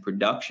fantasy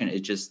production.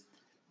 It's just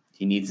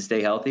he needs to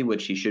stay healthy,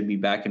 which he should be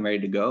back and ready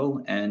to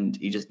go. And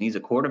he just needs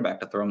a quarterback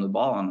to throw him the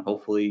ball on.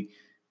 Hopefully,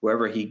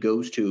 wherever he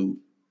goes to,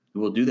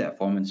 will do that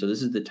for him. And so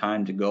this is the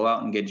time to go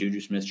out and get Juju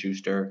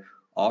Smith-Schuster,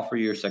 offer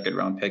your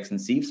 2nd-round picks, and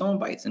see if someone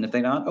bites. And if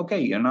they're not,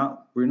 okay,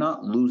 we're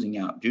not losing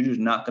out. Juju's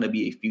not going to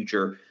be a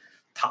future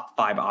top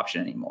 5 option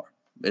anymore.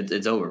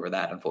 It's over with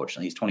that,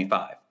 unfortunately. He's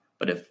 25.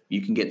 But if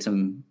you can get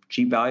some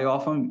cheap value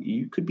off him,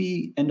 you could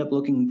end up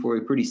looking for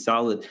a pretty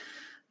solid,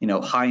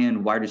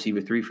 high-end wide receiver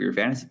 3 for your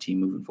fantasy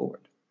team moving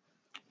forward.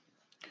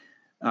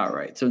 All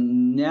right. So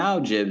now,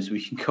 Jibs,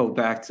 we can go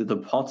back to the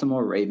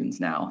Baltimore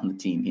Ravens now on the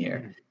team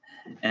here.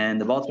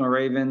 And the Baltimore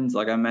Ravens,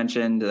 like I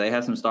mentioned, they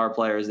have some star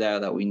players there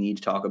that we need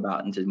to talk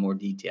about into more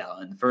detail.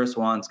 And the first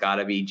one's got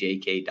to be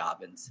J.K.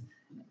 Dobbins.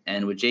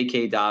 And with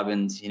J.K.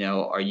 Dobbins,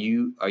 are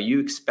you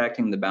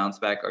expecting the bounce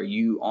back? Are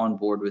you on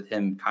board with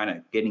him kind of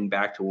getting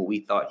back to what we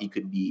thought he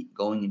could be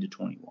going into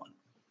 21?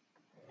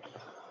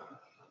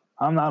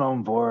 I'm not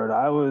on board.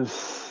 I was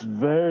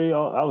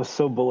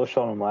so bullish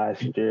on him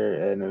last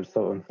year, and it was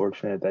so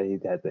unfortunate that he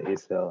had the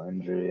ACL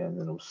injury, and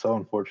it was so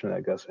unfortunate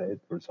that Gus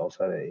Edwards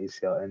also had an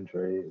ACL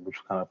injury, which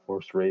kind of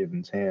forced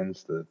Ravens'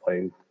 hands to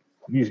play.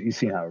 You've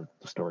seen how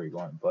the story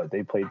going, but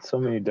they played so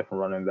many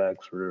different running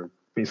backs. We're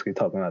basically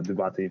talking about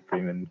Devontae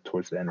Freeman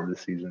towards the end of the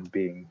season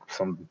being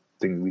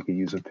something we could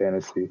use in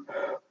fantasy.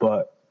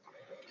 But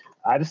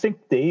I just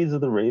think days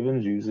of the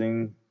Ravens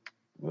using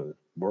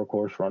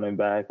workhorse running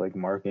back like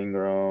Mark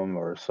Ingram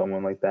or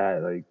someone like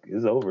that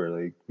is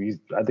over. I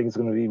think it's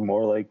going to be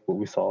more like what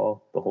we saw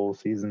the whole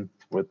season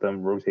with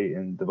them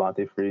rotating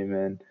Devontae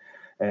Freeman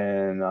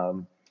and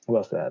who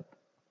else that?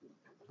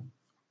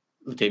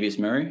 Latavius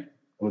Murray.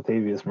 I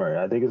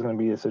think it's going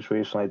to be a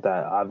situation like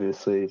that.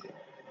 Obviously,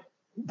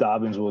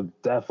 Dobbins will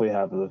definitely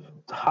have the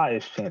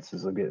highest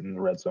chances of getting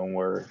the red zone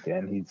work,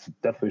 and he's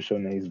definitely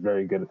shown that he's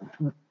very good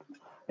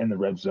in the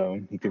red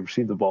zone. He can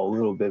receive the ball a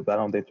little bit, but I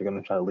don't think they're going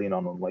to try to lean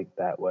on him like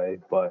that way.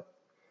 But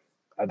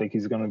I think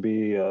he's going to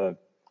be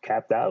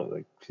capped out.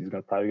 He's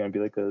probably going to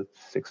be like a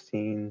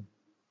 16,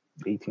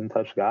 18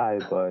 touch guy,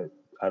 but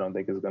I don't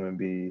think it's going to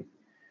be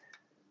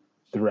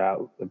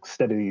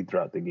steadily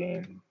throughout the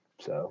game.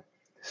 So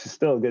he's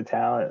still a good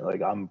talent.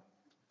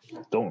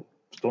 Don't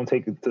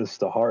take this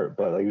to heart,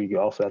 but we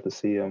also have to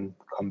see him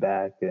come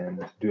back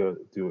and do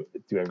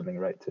everything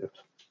right too.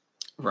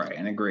 Right,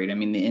 and agreed. I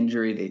mean, the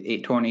injury,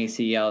 the torn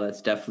ACL,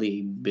 that's definitely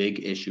a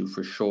big issue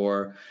for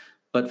sure.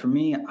 But for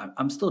me,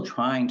 I'm still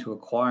trying to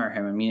acquire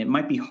him. I mean, it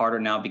might be harder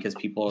now because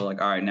people are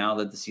like, all right, now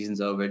that the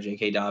season's over,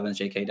 J.K.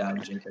 Dobbins.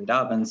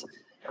 Again,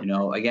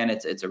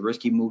 it's a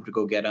risky move to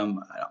go get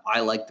him.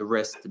 I like the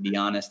risk, to be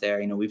honest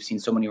there. We've seen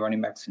so many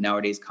running backs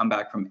nowadays come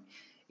back from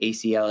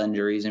ACL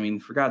injuries. I mean,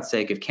 for God's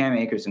sake, if Cam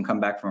Akers can come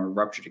back from a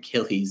ruptured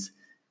Achilles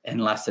in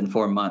less than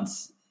 4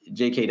 months,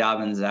 J.K.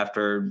 Dobbins,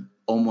 after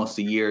almost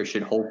a year,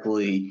 should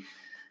hopefully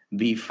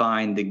be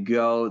fine to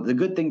go. The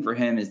good thing for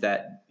him is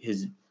that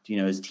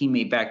his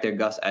teammate back there,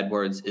 Gus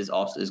Edwards,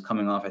 is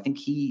coming off. I think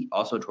he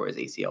also tore his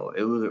ACL.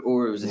 It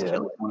was his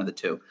Achilles, one of the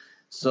two.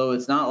 So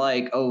it's not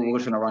like, oh, we're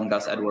just going to run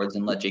Gus Edwards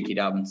and let J.K.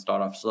 Dobbins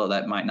start off slow.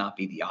 That might not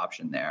be the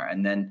option there.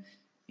 And then,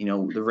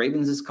 the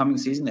Ravens this coming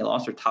season, they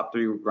lost their top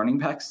 3 running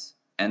backs.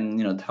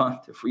 And,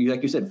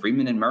 like you said,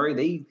 Freeman and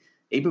Murray,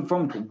 they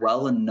performed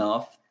well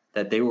enough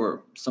that they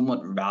were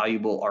somewhat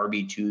valuable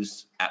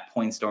RB2s at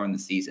points during the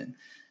season.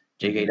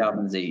 J.K.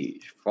 Dobbins is a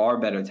far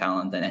better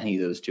talent than any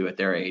of those two at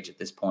their age at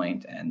this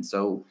point. And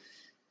so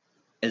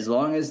as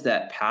long as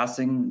that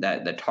passing,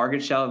 that the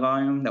target share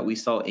volume that we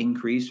saw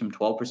increase from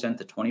 12%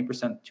 to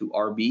 20% to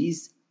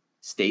RBs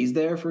stays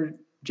there for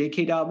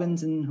J.K.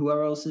 Dobbins and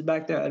whoever else is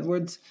back there,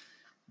 Edwards,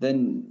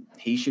 then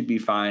he should be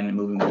fine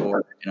moving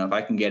forward. If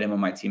I can get him on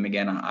my team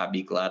again, I'd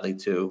be gladly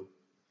to.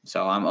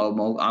 So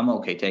I'm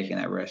okay taking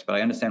that risk, but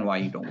I understand why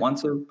you don't want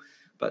to.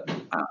 But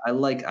I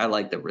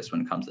like the risk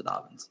when it comes to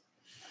Dobbins.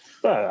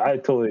 I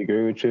totally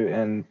agree with you.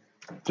 And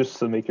just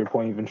to make your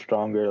point even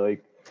stronger,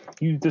 like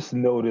you just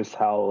notice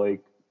how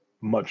like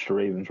much the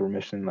Ravens were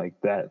missing like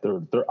that.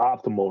 Their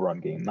optimal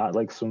run game, not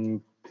like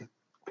some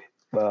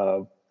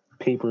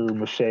paper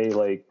mache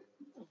like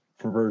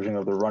version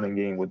of the running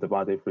game with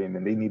Devontae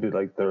Freeman. They needed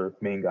like their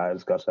main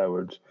guys, Gus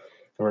Edwards,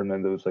 and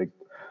then those like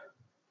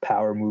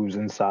power moves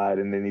inside,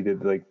 and they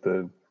needed like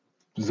the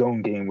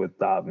zone game with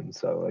Dobbins.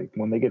 So like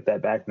when they get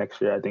that back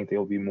next year, I think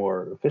they'll be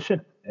more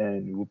efficient,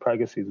 and we'll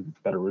probably see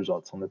better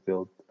results on the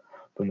field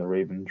from the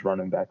Ravens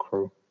running back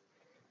crew,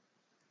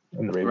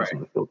 and the Ravens on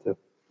the field too.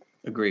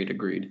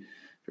 Agreed,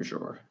 for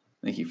sure.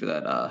 Thank you for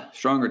that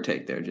stronger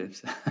take there,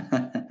 Jips.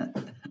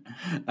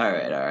 All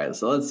right.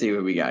 So let's see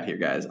what we got here,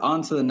 guys.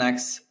 On to the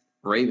next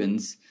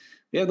Ravens.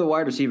 We have the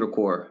wide receiver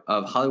core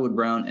of Hollywood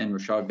Brown and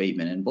Rashad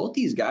Bateman. And both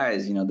these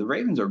guys, the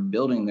Ravens are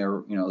building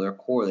their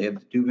core. They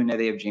have Duvernay,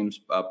 they have James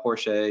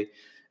Porsche,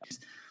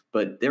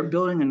 but they're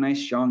building a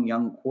nice, strong,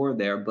 young core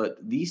there. But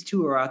these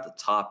two are at the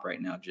top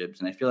right now, Jibs.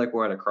 And I feel like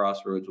we're at a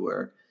crossroads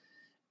where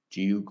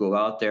do you go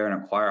out there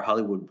and acquire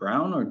Hollywood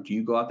Brown, or do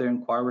you go out there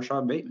and acquire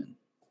Rashad Bateman?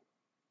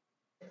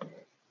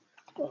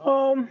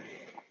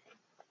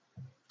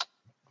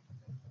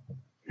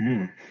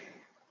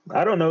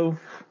 I don't know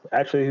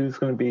actually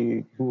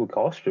who would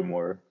cost you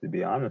more, to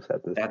be honest,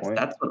 at this point.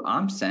 That's what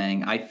I'm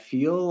saying. I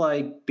feel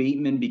like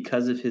Bateman,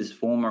 because of his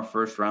former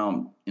first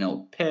round,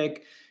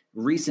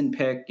 recent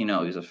pick, he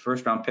was a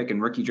first round pick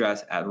in rookie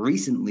drafts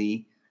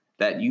recently,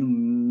 that you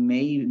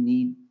may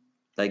need,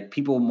 like,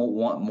 people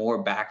want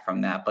more back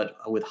from that. But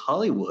with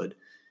Hollywood,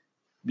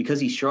 because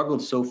he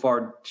struggled so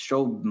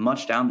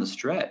much down the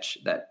stretch,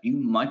 that you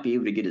might be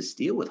able to get a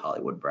steal with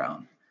Hollywood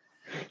Brown.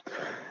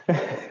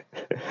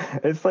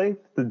 It's like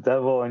the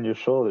devil on your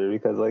shoulder,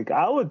 because like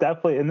I would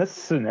definitely, in this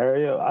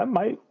scenario, I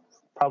might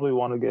probably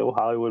want to go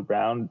Hollywood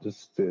Brown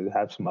just to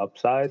have some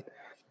upside.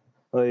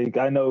 Like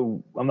I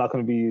know I'm not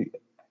going to be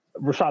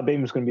Rashad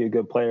Bateman's going to be a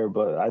good player,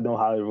 but I know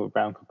Hollywood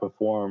Brown can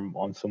perform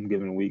on some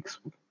given weeks.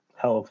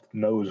 Health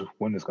knows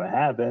when it's going to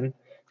happen,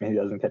 and he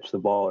doesn't catch the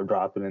ball or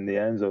drop it in the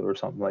end zone or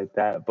something like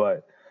that.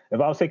 But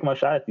if I was taking my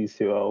shot at these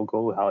two, I'll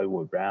go with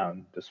Hollywood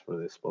Brown just for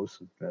the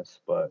explosiveness.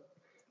 But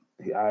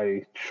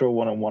I sure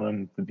want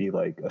him to be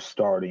like a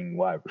starting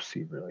wide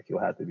receiver. Like he'll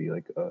have to be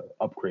like a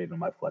upgrade on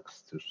my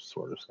flex, to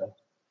sort of say.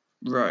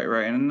 Right.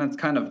 And that's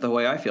kind of the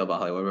way I feel about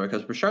Hollywood,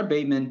 because Rashad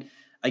Bateman,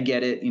 I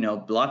get it. A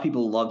lot of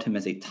people loved him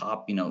as a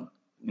top,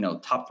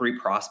 top 3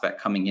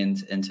 prospect coming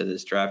into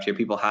this draft here.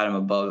 People had him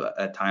above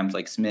at times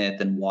like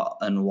Smith and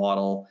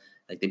Waddle.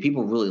 Like the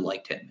people really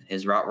liked him.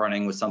 His route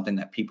running was something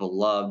that people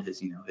loved.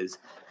 His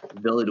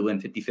ability to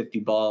win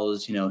 50-50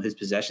 balls. His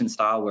possession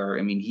style,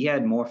 where he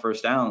had more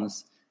first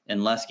downs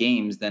in less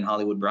games than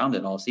Hollywood Brown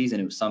did all season.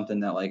 It was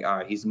something that, like, all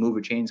right, he's a mover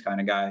chains kind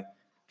of guy,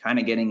 kind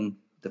of getting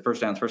the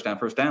first down.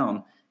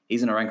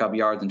 He's going to rank up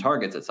yards and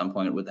targets at some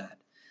point with that.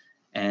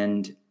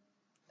 And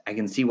I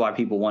can see why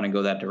people want to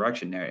go that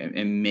direction there.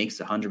 It makes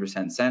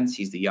 100% sense.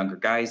 He's the younger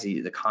guy.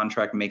 The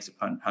contract makes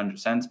 100%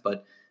 sense.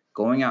 But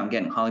going out and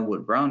getting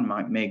Hollywood Brown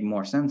might make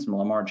more sense.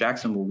 Lamar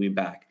Jackson will be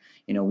back.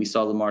 We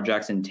saw Lamar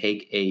Jackson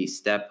take a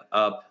step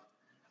up.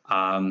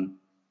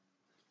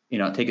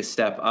 Take a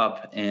step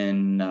up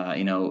in,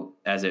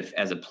 as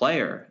a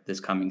player this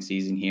coming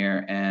season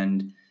here.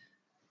 And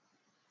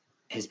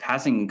his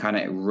passing kind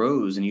of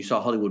rose, and you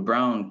saw Hollywood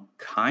Brown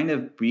kind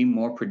of be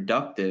more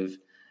productive,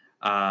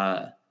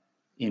 early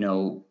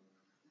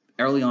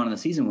on in the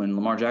season when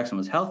Lamar Jackson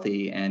was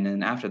healthy. And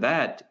then after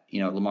that,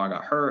 Lamar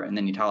got hurt, and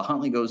then Tyler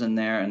Huntley goes in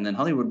there, and then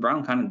Hollywood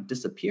Brown kind of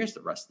disappears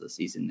the rest of the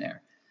season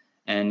there.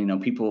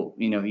 And, people,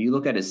 you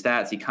look at his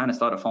stats, he kind of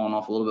started falling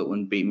off a little bit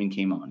when Bateman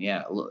came on.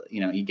 Yeah,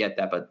 you get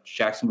that. But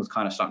Jackson was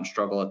kind of starting to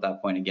struggle at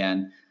that point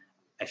again.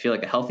 I feel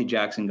like a healthy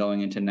Jackson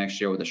going into next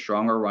year with a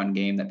stronger run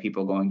game that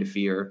people are going to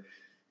fear,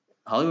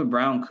 Hollywood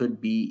Brown could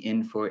be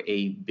in for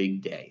a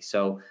big day.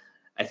 So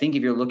I think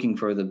if you're looking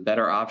for the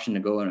better option to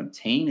go and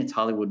obtain, it's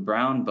Hollywood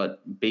Brown,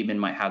 but Bateman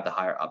might have the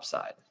higher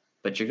upside.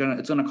 But it's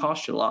going to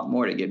cost you a lot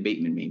more to get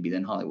Bateman maybe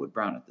than Hollywood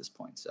Brown at this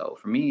point. So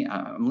for me,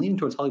 I'm leaning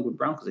towards Hollywood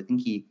Brown because I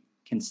think he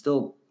can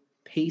still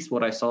paced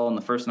what I saw in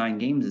the first 9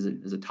 games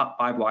as a top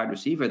 5 wide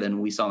receiver than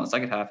we saw in the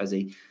second half as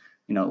a,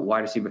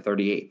 wide receiver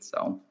 38.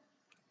 So,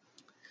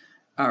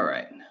 all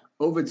right,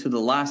 over to the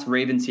last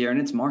Ravens here, and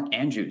it's Mark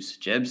Andrews.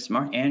 Jibs,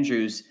 Mark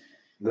Andrews,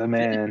 the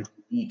man,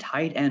 the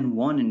tight end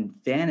 1 in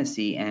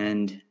fantasy,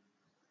 and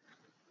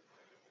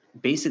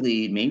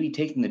basically maybe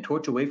taking the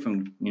torch away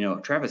from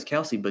Travis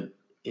Kelce. But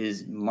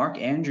is Mark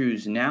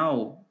Andrews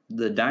now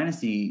the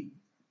Dynasty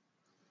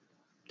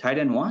tight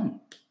end 1?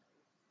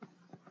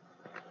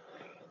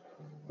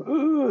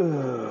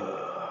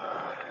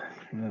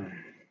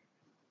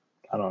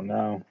 I don't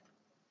know.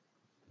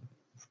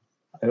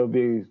 It'll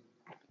be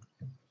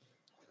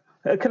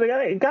because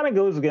it kind of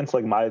goes against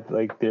like my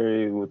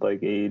theory with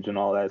like age and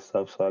all that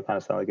stuff. So I kind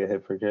of sound like a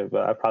hypocrite,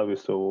 but I probably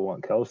still will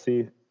want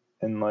Kelce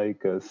in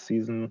like a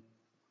season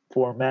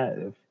format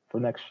for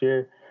next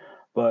year.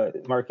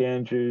 But Mark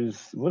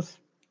Andrews was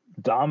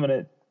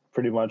dominant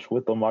pretty much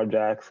with Lamar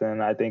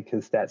Jackson. I think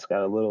his stats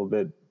got a little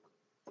bit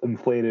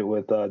inflated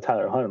with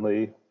Tyler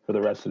Huntley for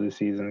the rest of the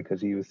season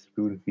because he was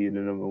spoon feeding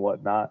him and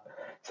whatnot.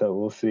 So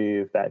we'll see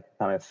if that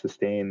kind of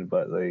sustained.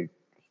 But like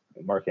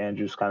Mark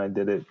Andrews kind of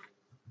did it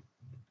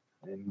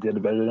and did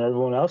it better than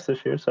everyone else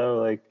this year. So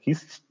like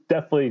he's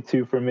definitely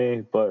 2 for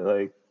me, but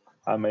like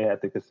I may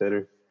have to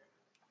consider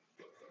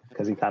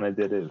because he kind of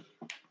did it.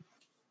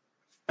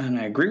 And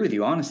I agree with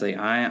you, honestly.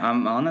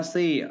 I'm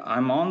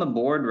on the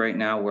board right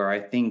now where I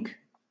think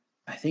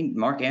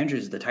Mark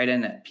Andrews is the tight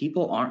end that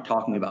people aren't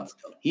talking about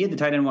still. He had the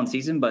tight end 1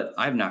 season, but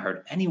I've not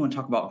heard anyone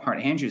talk about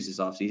Mark Andrews this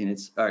offseason.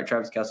 It's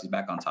Travis Kelce's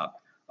back on top.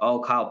 Oh,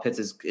 Kyle Pitts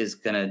is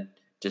going to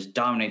just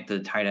dominate the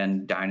tight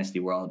end dynasty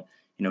world.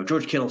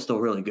 George Kittle's still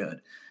really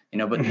good.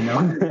 But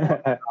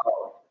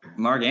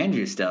Mark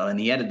Andrews still, and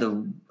he had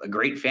a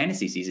great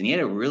fantasy season. He had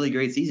a really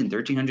great season,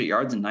 1,300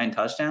 yards and 9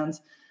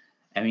 touchdowns.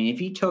 I mean, if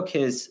he took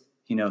his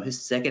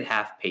second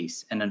half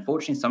pace, and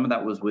unfortunately some of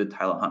that was with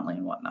Tyler Huntley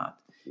and whatnot.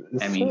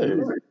 I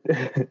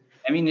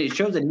mean, it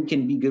shows that he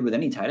can be good with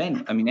any tight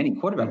end. I mean, any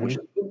quarterback, which is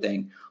a good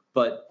thing.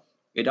 But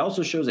it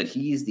also shows that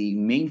he's the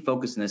main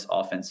focus in this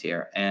offense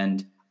here,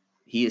 and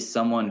he is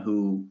someone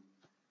who,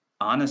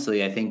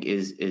 honestly, I think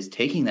is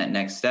taking that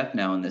next step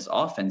now in this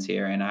offense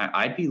here. And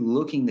I'd be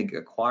looking to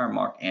acquire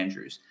Mark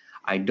Andrews.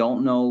 I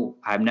don't know.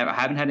 I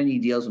haven't had any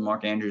deals with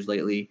Mark Andrews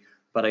lately,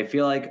 but I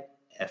feel like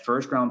a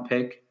first-round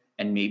pick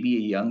and maybe a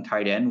young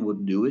tight end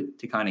would do it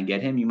to kind of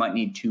get him. You might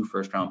need 2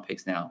 first-round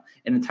picks now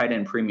in the tight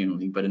end premium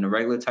league, but in a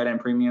regular tight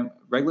end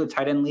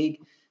league,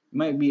 you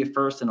might be a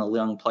first and a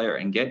young player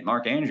and get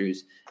Mark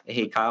Andrews.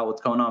 Hey, Kyle,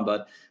 what's going on,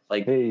 bud?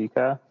 Hey,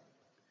 Kyle.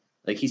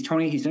 He's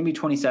going to be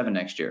 27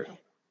 next year.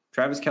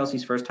 Travis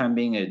Kelce's first time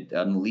being an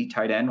elite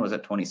tight end was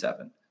at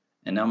 27,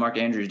 and now Mark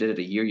Andrews did it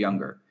a year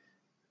younger.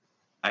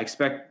 I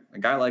expect a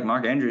guy like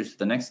Mark Andrews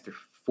the next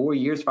 4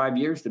 years, 5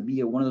 years to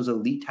be one of those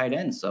elite tight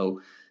ends.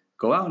 So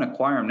go out and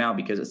acquire him now,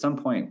 because at some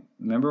point,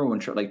 remember when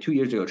 2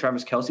 years ago,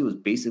 Travis Kelce was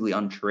basically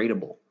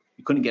untradeable.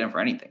 You couldn't get him for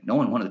anything. No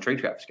one wanted to trade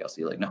Travis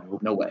Kelce.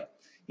 No way.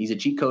 He's a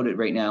cheat code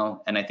right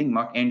now, and I think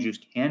Mark Andrews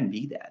can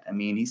be that. I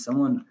mean, he's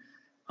someone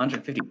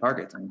 150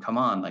 targets. I mean, come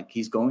on,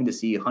 he's going to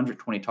see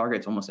 120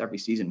 targets almost every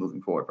season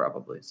moving forward,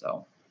 probably.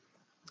 So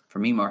for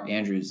me, Mark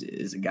Andrews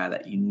is a guy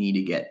that you need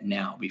to get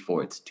now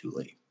before it's too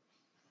late.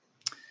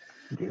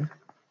 Okay.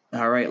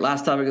 All right,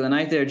 last topic of the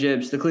night there,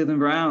 Jibs, the Cleveland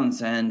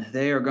Browns, and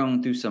they are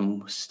going through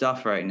some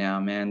stuff right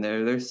now, man.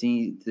 They're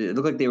seeing it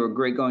looked like they were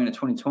great going into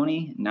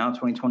 2020. Now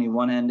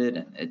 2021 ended,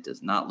 and it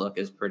does not look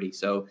as pretty.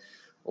 So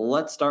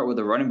let's start with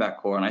the running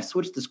back core, and I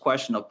switched this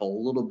question up a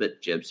little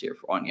bit, Jibs, here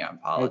on you. I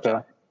apologize.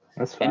 Okay,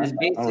 that's fine.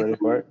 I'm ready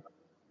for it.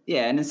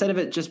 Yeah, and instead of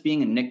it just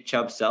being a Nick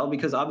Chubb sell,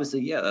 because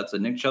obviously, yeah, that's a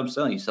Nick Chubb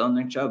sell. You sell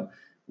Nick Chubb.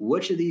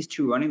 Which of these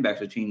 2 running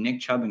backs between Nick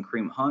Chubb and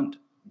Kareem Hunt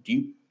do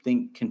you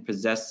think can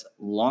possess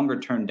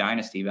longer-term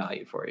dynasty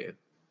value for you?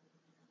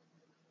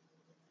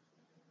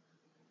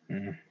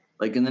 In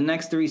the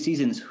next 3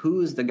 seasons,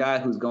 who is the guy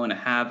who's going to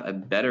have a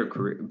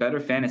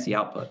better fantasy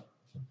output?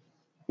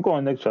 I'm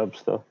going Nick Chubb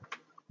still.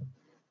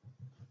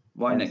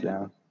 Why Nick?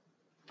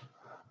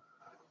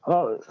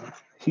 Well,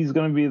 he's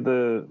going to be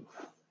the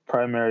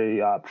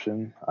primary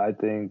option. I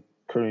think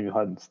Kareem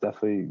Hunt's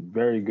definitely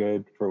very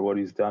good for what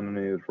he's done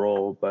in his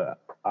role,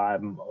 but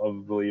I'm a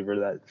believer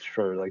that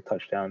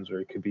touchdowns, or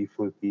it could be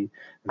fluky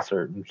in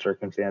certain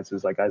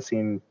circumstances. I've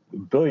seen a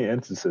billion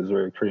instances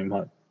where Kareem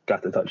Hunt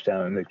got the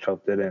touchdown and Nick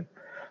Chubb didn't.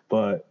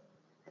 But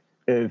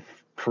if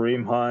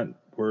Kareem Hunt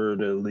were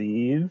to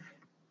leave,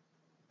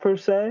 per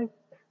se,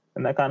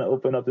 and that kind of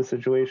opened up the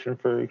situation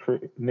for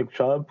Nick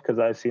Chubb, because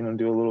I've seen him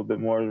do a little bit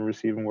more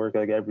receiving work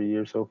every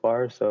year so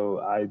far. So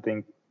I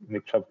think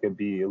Nick Chubb could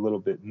be a little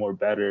bit more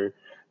better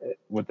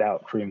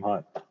without Kareem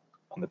Hunt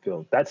on the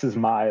field. That's just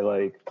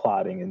my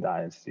plotting in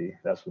Dynasty.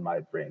 That's what my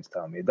brain's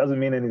telling me. It doesn't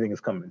mean anything is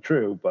coming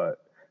true,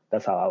 but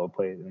that's how I would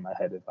play it in my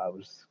head if I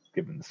was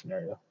given the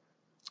scenario.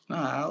 No,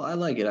 I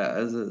like it.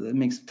 It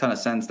makes a ton of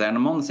sense there. And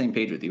I'm on the same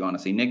page with you,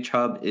 honestly. Nick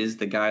Chubb is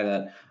the guy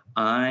that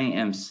I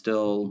am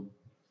still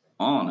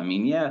on. I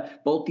mean, yeah,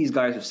 both these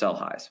guys are sell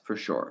highs for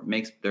sure.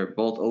 They're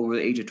both over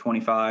the age of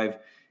 25.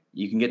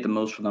 You can get the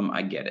most for them.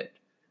 I get it.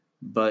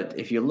 But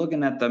if you're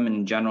looking at them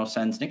in general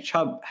sense, Nick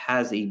Chubb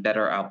has a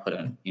better output.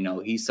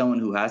 He's someone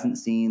who hasn't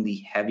seen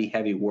the heavy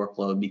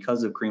workload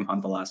because of Kareem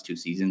Hunt the last 2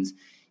 seasons.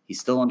 He's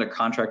still under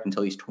contract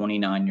until he's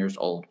 29 years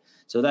old.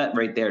 So that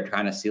right there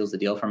kind of seals the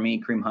deal for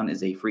me. Kareem Hunt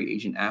is a free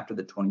agent after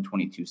the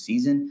 2022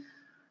 season.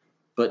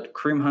 But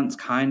Kareem Hunt's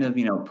kind of,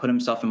 put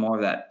himself in more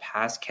of that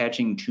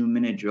pass-catching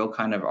 2-minute drill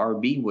kind of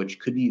RB, which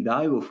could be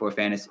valuable for a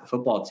fantasy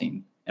football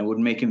team and would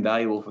make him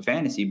valuable for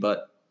fantasy.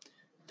 But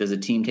does a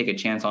team take a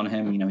chance on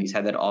him? He's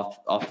had that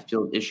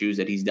off-the-field issues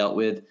that he's dealt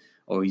with,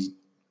 or he's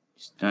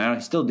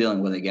still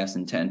dealing with, I guess,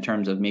 in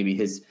terms of maybe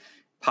his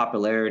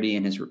popularity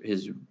and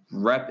his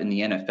rep in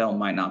the NFL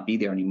might not be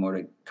there anymore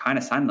to kind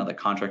of sign another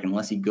contract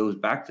unless he goes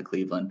back to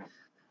Cleveland.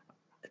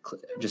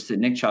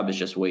 Nick Chubb is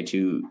just way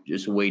too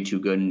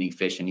good and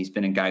efficient. He's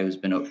been a guy who's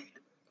been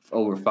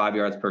over 5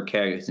 yards per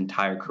carry his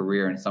entire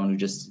career, and someone who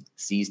just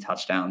sees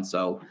touchdowns.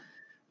 So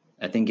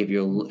I think if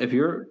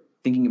you're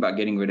thinking about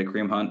getting rid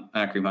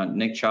of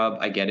Nick Chubb,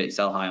 I get it,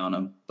 sell high on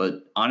him.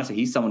 But honestly,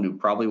 he's someone who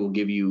probably will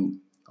give you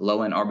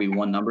low-end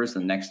RB1 numbers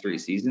in the next 3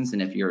 seasons.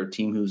 And if you're a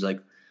team who's like,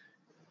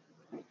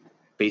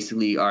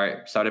 basically, all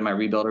right, started my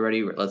rebuild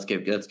already, let's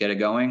get it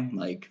going.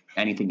 Like,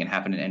 anything can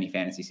happen in any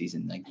fantasy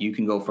season. Like, you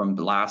can go from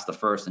last to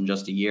first in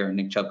just a year, and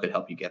Nick Chubb could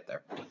help you get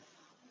there.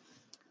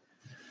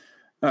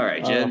 All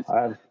right, Jed.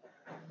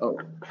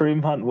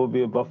 Kareem Hunt will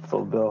be a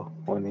Buffalo Bill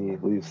when he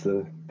leaves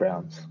the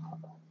Browns.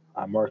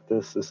 I marked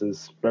this. This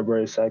is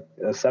February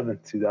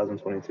 7th,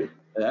 2022.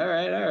 All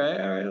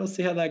right. We'll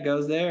see how that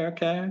goes there.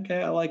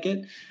 Okay. I like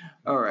it.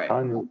 All right.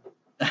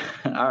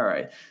 All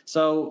right.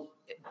 So,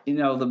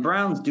 the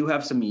Browns do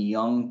have some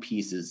young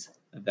pieces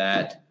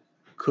that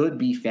could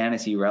be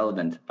fantasy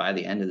relevant by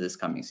the end of this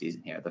coming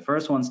season here. The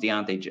first one's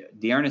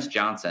Dearness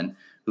Johnson,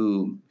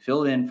 who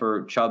filled in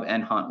for Chubb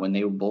and Hunt when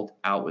they were both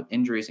out with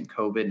injuries and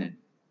COVID and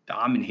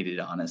dominated,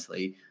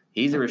 honestly.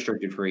 He's a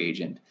restricted free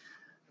agent.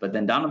 But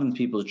then Donovan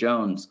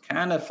Peoples-Jones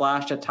kind of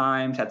flashed at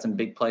times, had some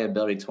big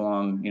playability to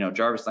him.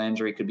 Jarvis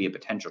Landry could be a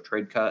potential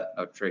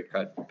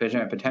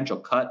potential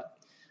cut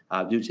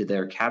due to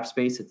their cap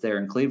space that's there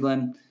in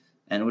Cleveland,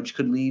 and which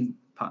could leave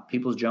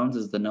Peoples-Jones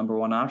as the number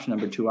 1 option,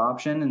 number 2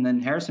 option. And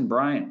then Harrison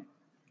Bryant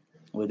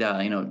with,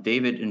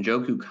 David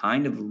Njoku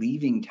kind of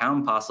leaving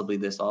town possibly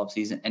this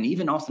offseason, and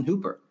even Austin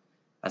Hooper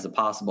as a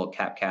possible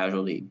cap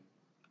casualty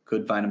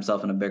could find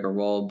himself in a bigger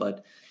role.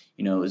 But,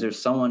 is there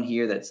someone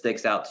here that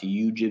sticks out to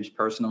you, Jibs,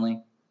 personally?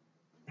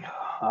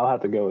 I'll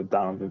have to go with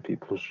Donovan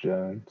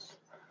Peoples-Jones,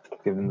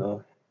 given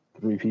the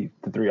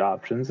 3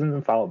 options, and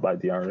then followed by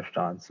Dearness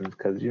Johnson,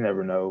 because you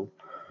never know,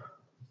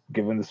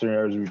 given the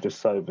scenarios we just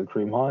cited with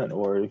Kareem Hunt,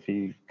 or if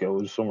he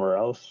goes somewhere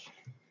else,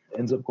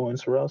 ends up going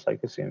somewhere else, I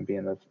could see him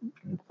being a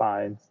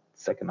fine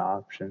second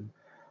option.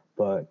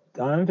 But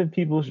Donovan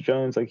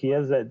Peoples-Jones, he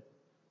has that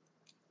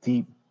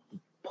deep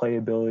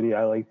playability.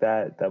 I like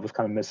that. That was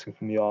kind of missing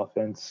from the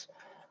offense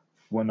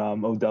when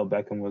Odell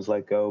Beckham was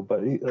let go.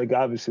 But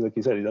obviously, like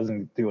you said, he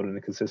doesn't do it on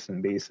a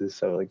consistent basis.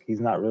 So he's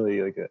not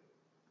really an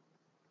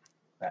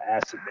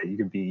asset that you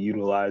could be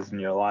utilized in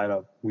your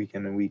lineup week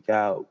in and week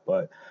out.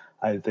 But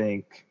I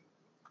think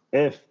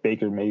if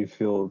Baker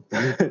Mayfield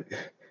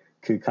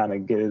could kind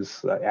of get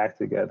his act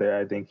together,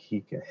 I think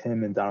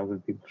him and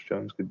Donovan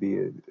Peoples-Jones could be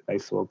a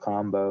nice little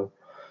combo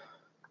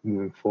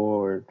moving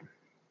forward.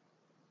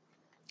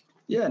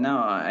 Yeah, no,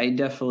 I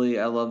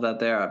love that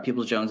there.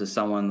 Peoples-Jones is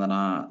someone that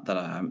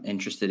I'm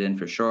interested in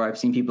for sure. I've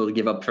seen people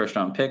give up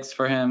first-round picks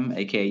for him,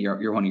 aka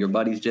you're one of your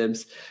buddies,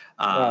 Jibs.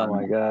 Oh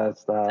my God,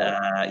 stop.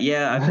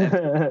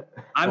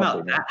 I'm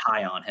not that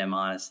high on him,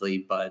 honestly.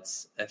 But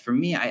for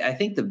me, I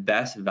think the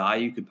best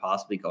value you could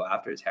possibly go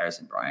after is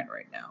Harrison Bryant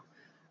right now.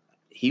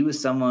 He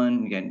was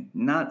someone,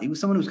 he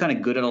was someone who was kind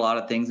of good at a lot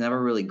of things, never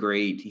really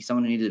great. He's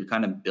someone who needed to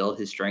kind of build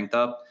his strength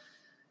up.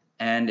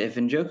 And if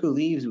Njoku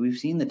leaves, we've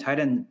seen the tight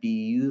end be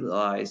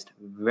utilized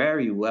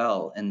very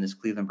well in this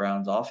Cleveland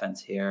Browns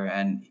offense here.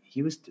 And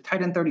he was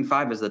tight end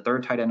 35 as the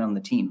 3rd tight end on the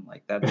team.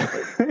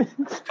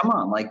 Come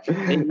on.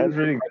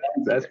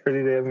 That's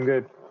pretty damn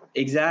good.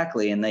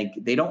 Exactly. And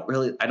they don't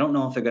really, I don't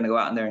know if they're going to go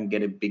out in there and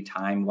get a big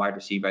time wide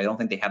receiver. I don't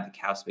think they have the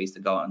cap space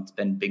to go out and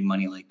spend big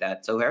money like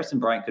that. So Harrison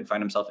Bryant could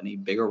find himself in a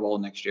bigger role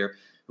next year,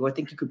 who I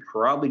think you could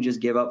probably just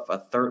give up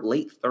a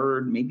late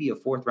third, maybe a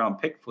 4th round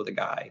pick for the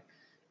guy.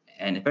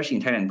 And especially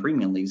in tight end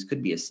premium leagues,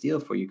 could be a steal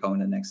for you going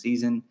into next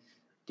season.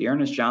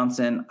 Dearness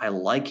Johnson, I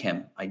like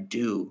him. I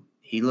do.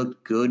 He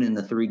looked good in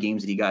the 3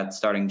 games that he got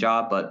starting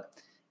job, but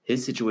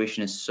his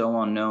situation is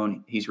so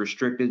unknown. He's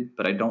restricted,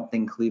 but I don't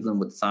think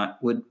Cleveland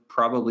would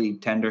probably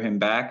tender him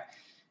back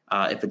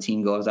if a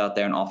team goes out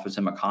there and offers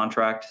him a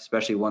contract,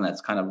 especially one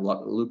that's kind of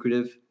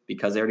lucrative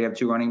because they already have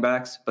 2 running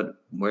backs. But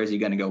where is he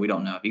going to go? We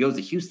don't know. If he goes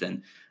to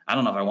Houston, I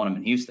don't know if I want him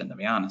in Houston, to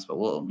be honest, but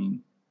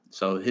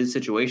so his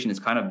situation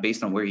is kind of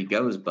based on where he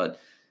goes, but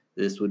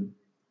this would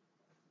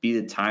be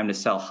the time to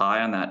sell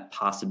high on that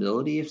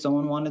possibility if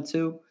someone wanted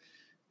to,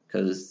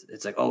 because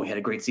it's he had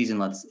a great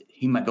season.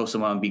 He might go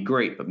somewhere and be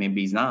great, but maybe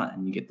he's not.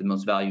 And you get the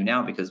most value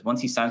now because once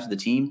he signs with the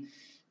team,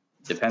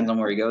 depends on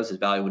where he goes, his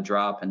value would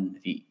drop. And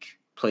if he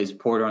plays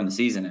poor during the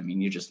season,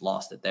 you just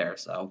lost it there.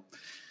 So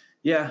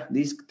Yeah,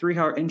 these three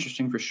are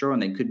interesting for sure,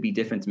 and they could be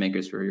difference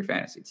makers for your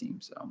fantasy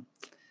team. So,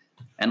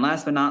 and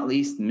last but not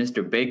least,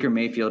 Mr. Baker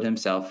Mayfield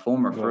himself,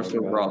 former first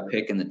overall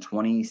pick in the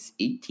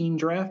 2018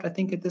 draft, I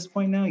think at this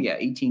point now. Yeah,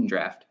 18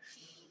 draft.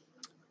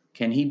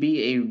 Can he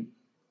be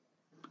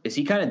is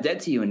he kind of dead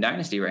to you in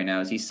Dynasty right now?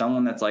 Is he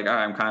someone that's like, all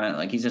right, I'm kind of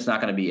like, he's just not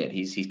going to be it.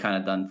 He's kind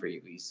of done for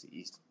you.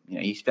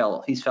 He's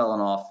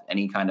fallen off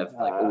any kind of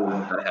like, oh, we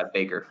got to have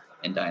Baker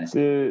in Dynasty.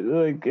 Dude,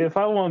 like if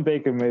I want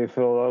Baker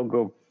Mayfield, I'll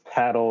go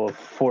paddle a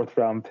 4th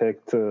round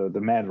pick to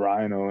the Matt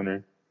Ryan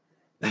owner.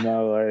 You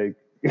know, like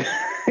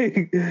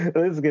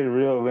let's get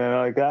real, man.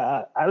 Like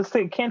I just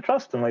can't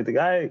trust him. Like the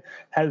guy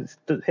has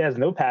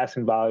no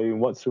passing value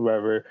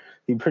whatsoever.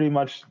 He pretty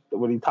much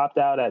he topped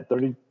out at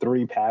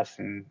 33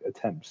 passing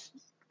attempts.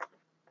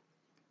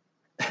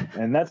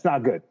 And that's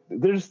not good.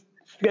 You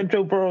got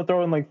Joe Burrow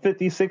throwing like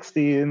 50,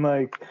 60, and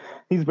like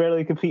he's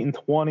barely competing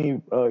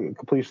 20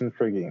 completions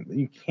per game.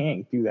 You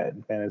can't do that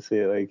in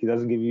fantasy. Like he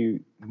doesn't give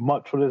you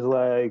much with his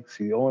legs.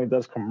 He only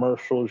does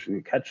commercials.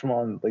 You catch him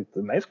on like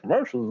the nice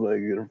commercials. Like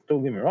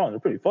don't get me wrong, they're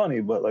pretty funny,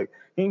 but like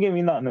he ain't giving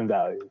me nothing in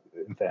value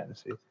in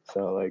fantasy.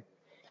 So like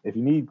if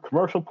you need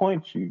commercial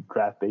points, you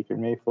draft Baker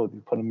Mayfield.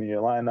 You put him in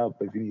your lineup.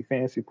 If you need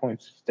fantasy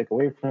points, stick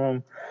away from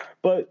him.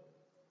 But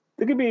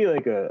there could be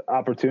like a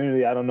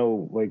opportunity. I don't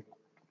know, like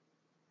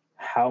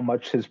how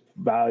much his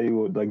value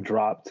would like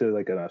drop to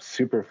like a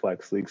super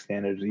flex league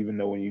standards, even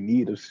though when you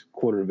need a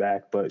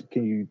quarterback. But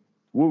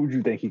what would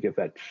you think he could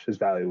fetch? His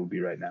value would be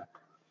right now.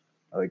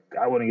 Like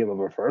I wouldn't give up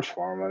a first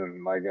for him,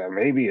 and like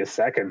maybe a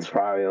second's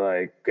probably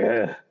like.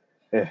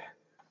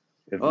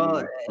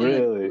 Well,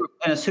 really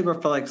in a super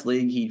flex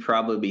league, he'd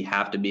probably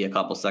have to be a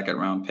couple 2nd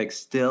round picks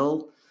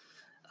still.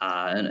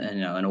 And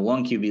in a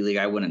 1 QB league,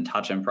 I wouldn't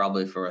touch him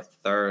probably for a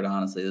 3rd.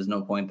 Honestly, there's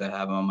no point to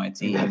have him on my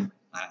team.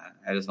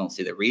 I just don't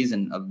see the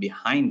reason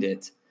behind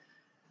it.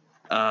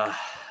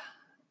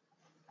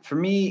 For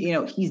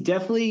me, he's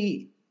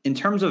definitely in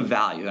terms of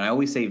value, and I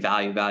always say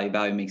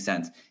value makes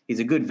sense. He's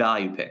a good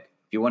value pick.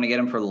 If you want to get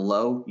him for the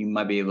low, you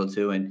might be able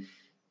to, and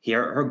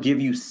he'll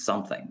give you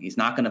something. He's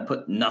not going to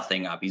put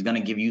nothing up. He's going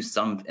to give you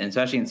some,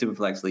 especially in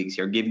superflex leagues.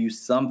 He'll give you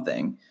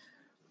something,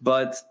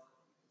 but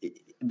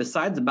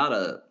besides about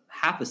a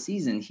half a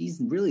season,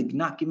 he's really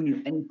not giving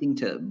you anything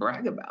to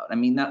brag about. I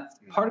mean, that's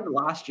part of the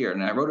last year,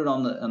 and I wrote it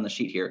on the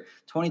sheet here.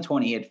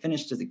 2020, he had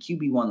finished as a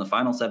QB1 the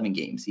final 7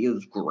 games. He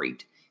was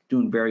great,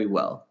 doing very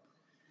well.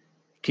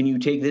 Can you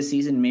take this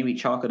season and maybe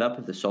chalk it up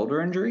with the shoulder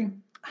injury?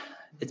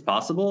 It's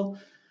possible,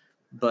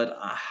 but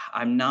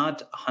I'm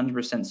not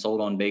 100%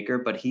 sold on Baker.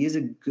 But he is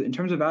in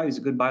terms of value, he's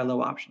a good buy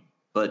low option.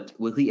 But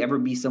will he ever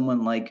be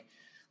someone like?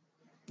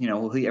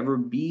 Will he ever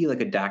be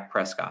like a Dak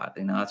Prescott?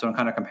 That's what I'm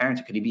kind of comparing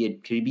to. Could he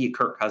be a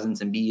Kirk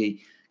Cousins and be a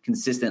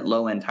consistent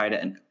low end tight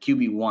end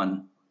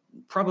QB1?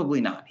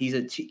 Probably not. He's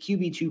a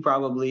QB2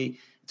 probably.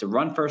 It's a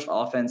run first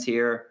offense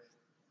here.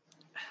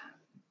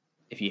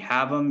 If you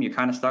have him, you're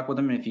kind of stuck with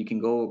him. And if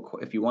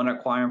you want to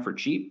acquire him for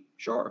cheap,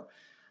 sure.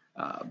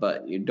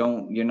 But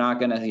you're not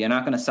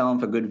gonna sell him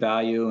for good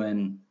value.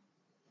 And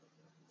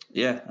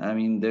yeah, I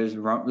mean, there's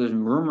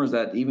rumors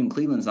that even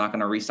Cleveland's not going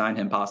to re-sign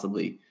him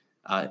possibly.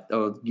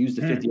 Or use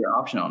the 5th-year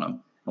option on him.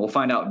 And we'll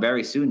find out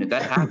very soon if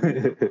that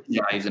happens.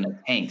 He's in a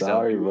tank.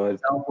 Sorry, so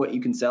sell what you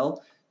can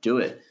sell, do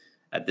it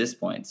at this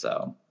point.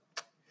 So,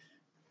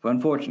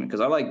 unfortunate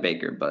because I like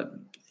Baker, but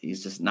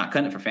he's just not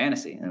cutting it for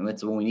fantasy, and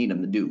that's what we need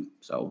him to do.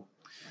 So,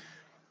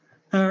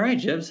 all right,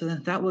 Jib. So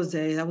that was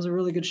a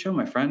really good show,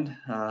 my friend.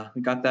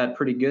 We got that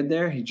pretty good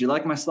there. Did you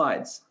like my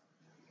slides?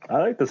 I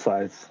like the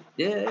slides.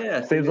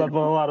 Yeah. Saves up a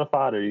lot of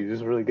fodder. You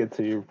just really get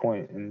to your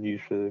point, and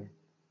usually.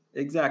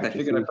 Exactly. I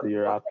figured I'd put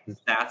your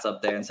stats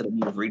up there instead of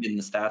me reading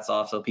the stats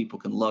off so people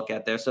can look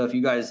at there. So if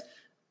you guys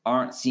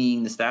aren't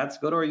seeing the stats,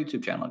 go to our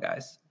YouTube channel,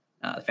 guys,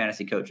 the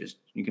Fantasy Coaches.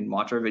 You can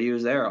watch our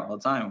videos there all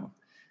the time.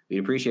 We'd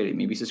appreciate it.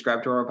 Maybe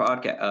subscribe to our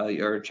podcast,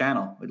 your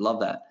channel. We'd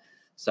love that.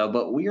 So,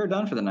 but we are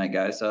done for the night,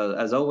 guys. So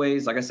as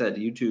always, like I said,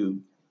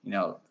 YouTube,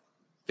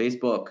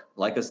 Facebook,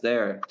 like us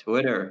there,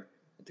 Twitter,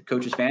 the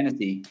Coaches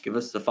Fantasy, give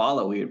us the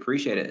follow. We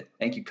appreciate it.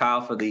 Thank you, Kyle,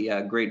 for the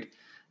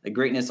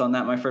greatness on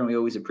that, my friend. We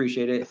always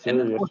appreciate it. Yes,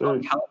 sir, yes,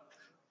 sir.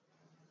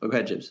 Go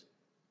ahead, Jibs.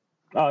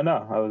 Oh,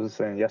 no. I was just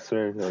saying yes,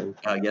 sir.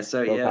 Yes,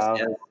 sir. Yes.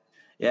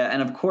 Yeah.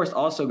 And of course,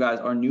 also, guys,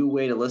 our new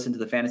way to listen to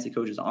the Fantasy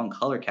Coaches on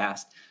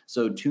Colorcast.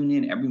 So tune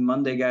in every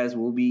Monday, guys.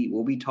 We'll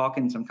be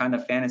talking some kind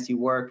of fantasy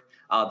work.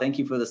 Thank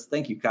you for this.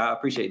 Thank you, Kyle. I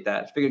appreciate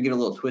that. I figured I'd get a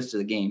little twist to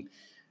the game.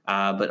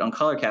 But on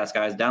Colorcast,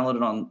 guys, download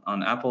it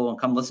on Apple and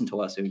come listen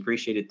to us. We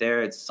appreciate it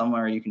there. It's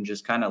somewhere you can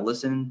just kind of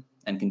listen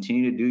and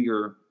continue to do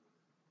your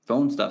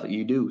phone stuff that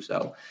you do.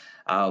 So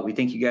we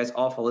thank you guys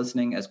all for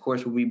listening. Of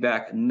course, we'll be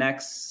back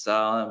next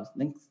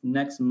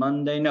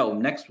Monday. No,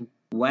 next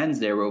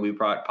Wednesday we'll be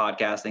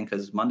podcasting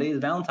because Monday is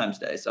Valentine's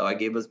Day. So I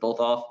gave us both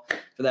off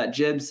for that,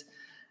 Jibs.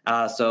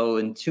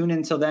 So tune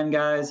in till then,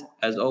 guys.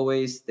 As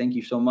always, thank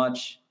you so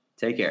much.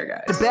 Take care,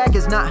 guys. The bag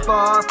is not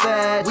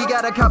far-fetched. We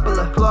got a couple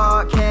of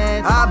Clark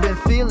Kents. I've been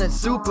feeling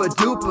super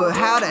duper.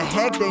 How the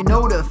heck they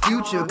know the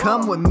future?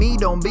 Come with me,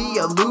 don't be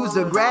a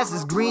loser. Grass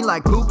is green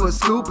like Cooper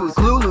Scoopers.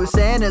 Clueless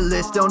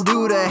analysts don't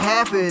do the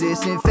half of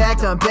this. In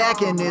fact, I'm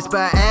backing this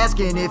by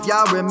asking if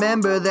y'all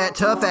remember that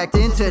tough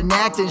acting to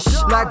acting.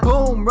 Like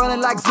boom,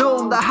 running like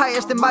Zoom. The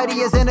highest and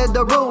mightiest entered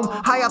the room.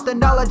 High off the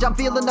knowledge, I'm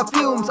feeling the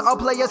fumes. All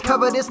players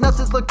covered, it's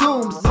nuts as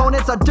legumes.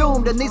 Opponents are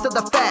doomed, and these are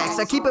the facts.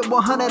 I keep it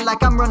 100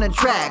 like I'm running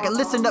track.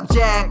 Listen up,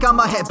 Jack,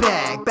 I'ma head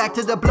back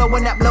to the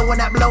blowing that,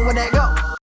 go.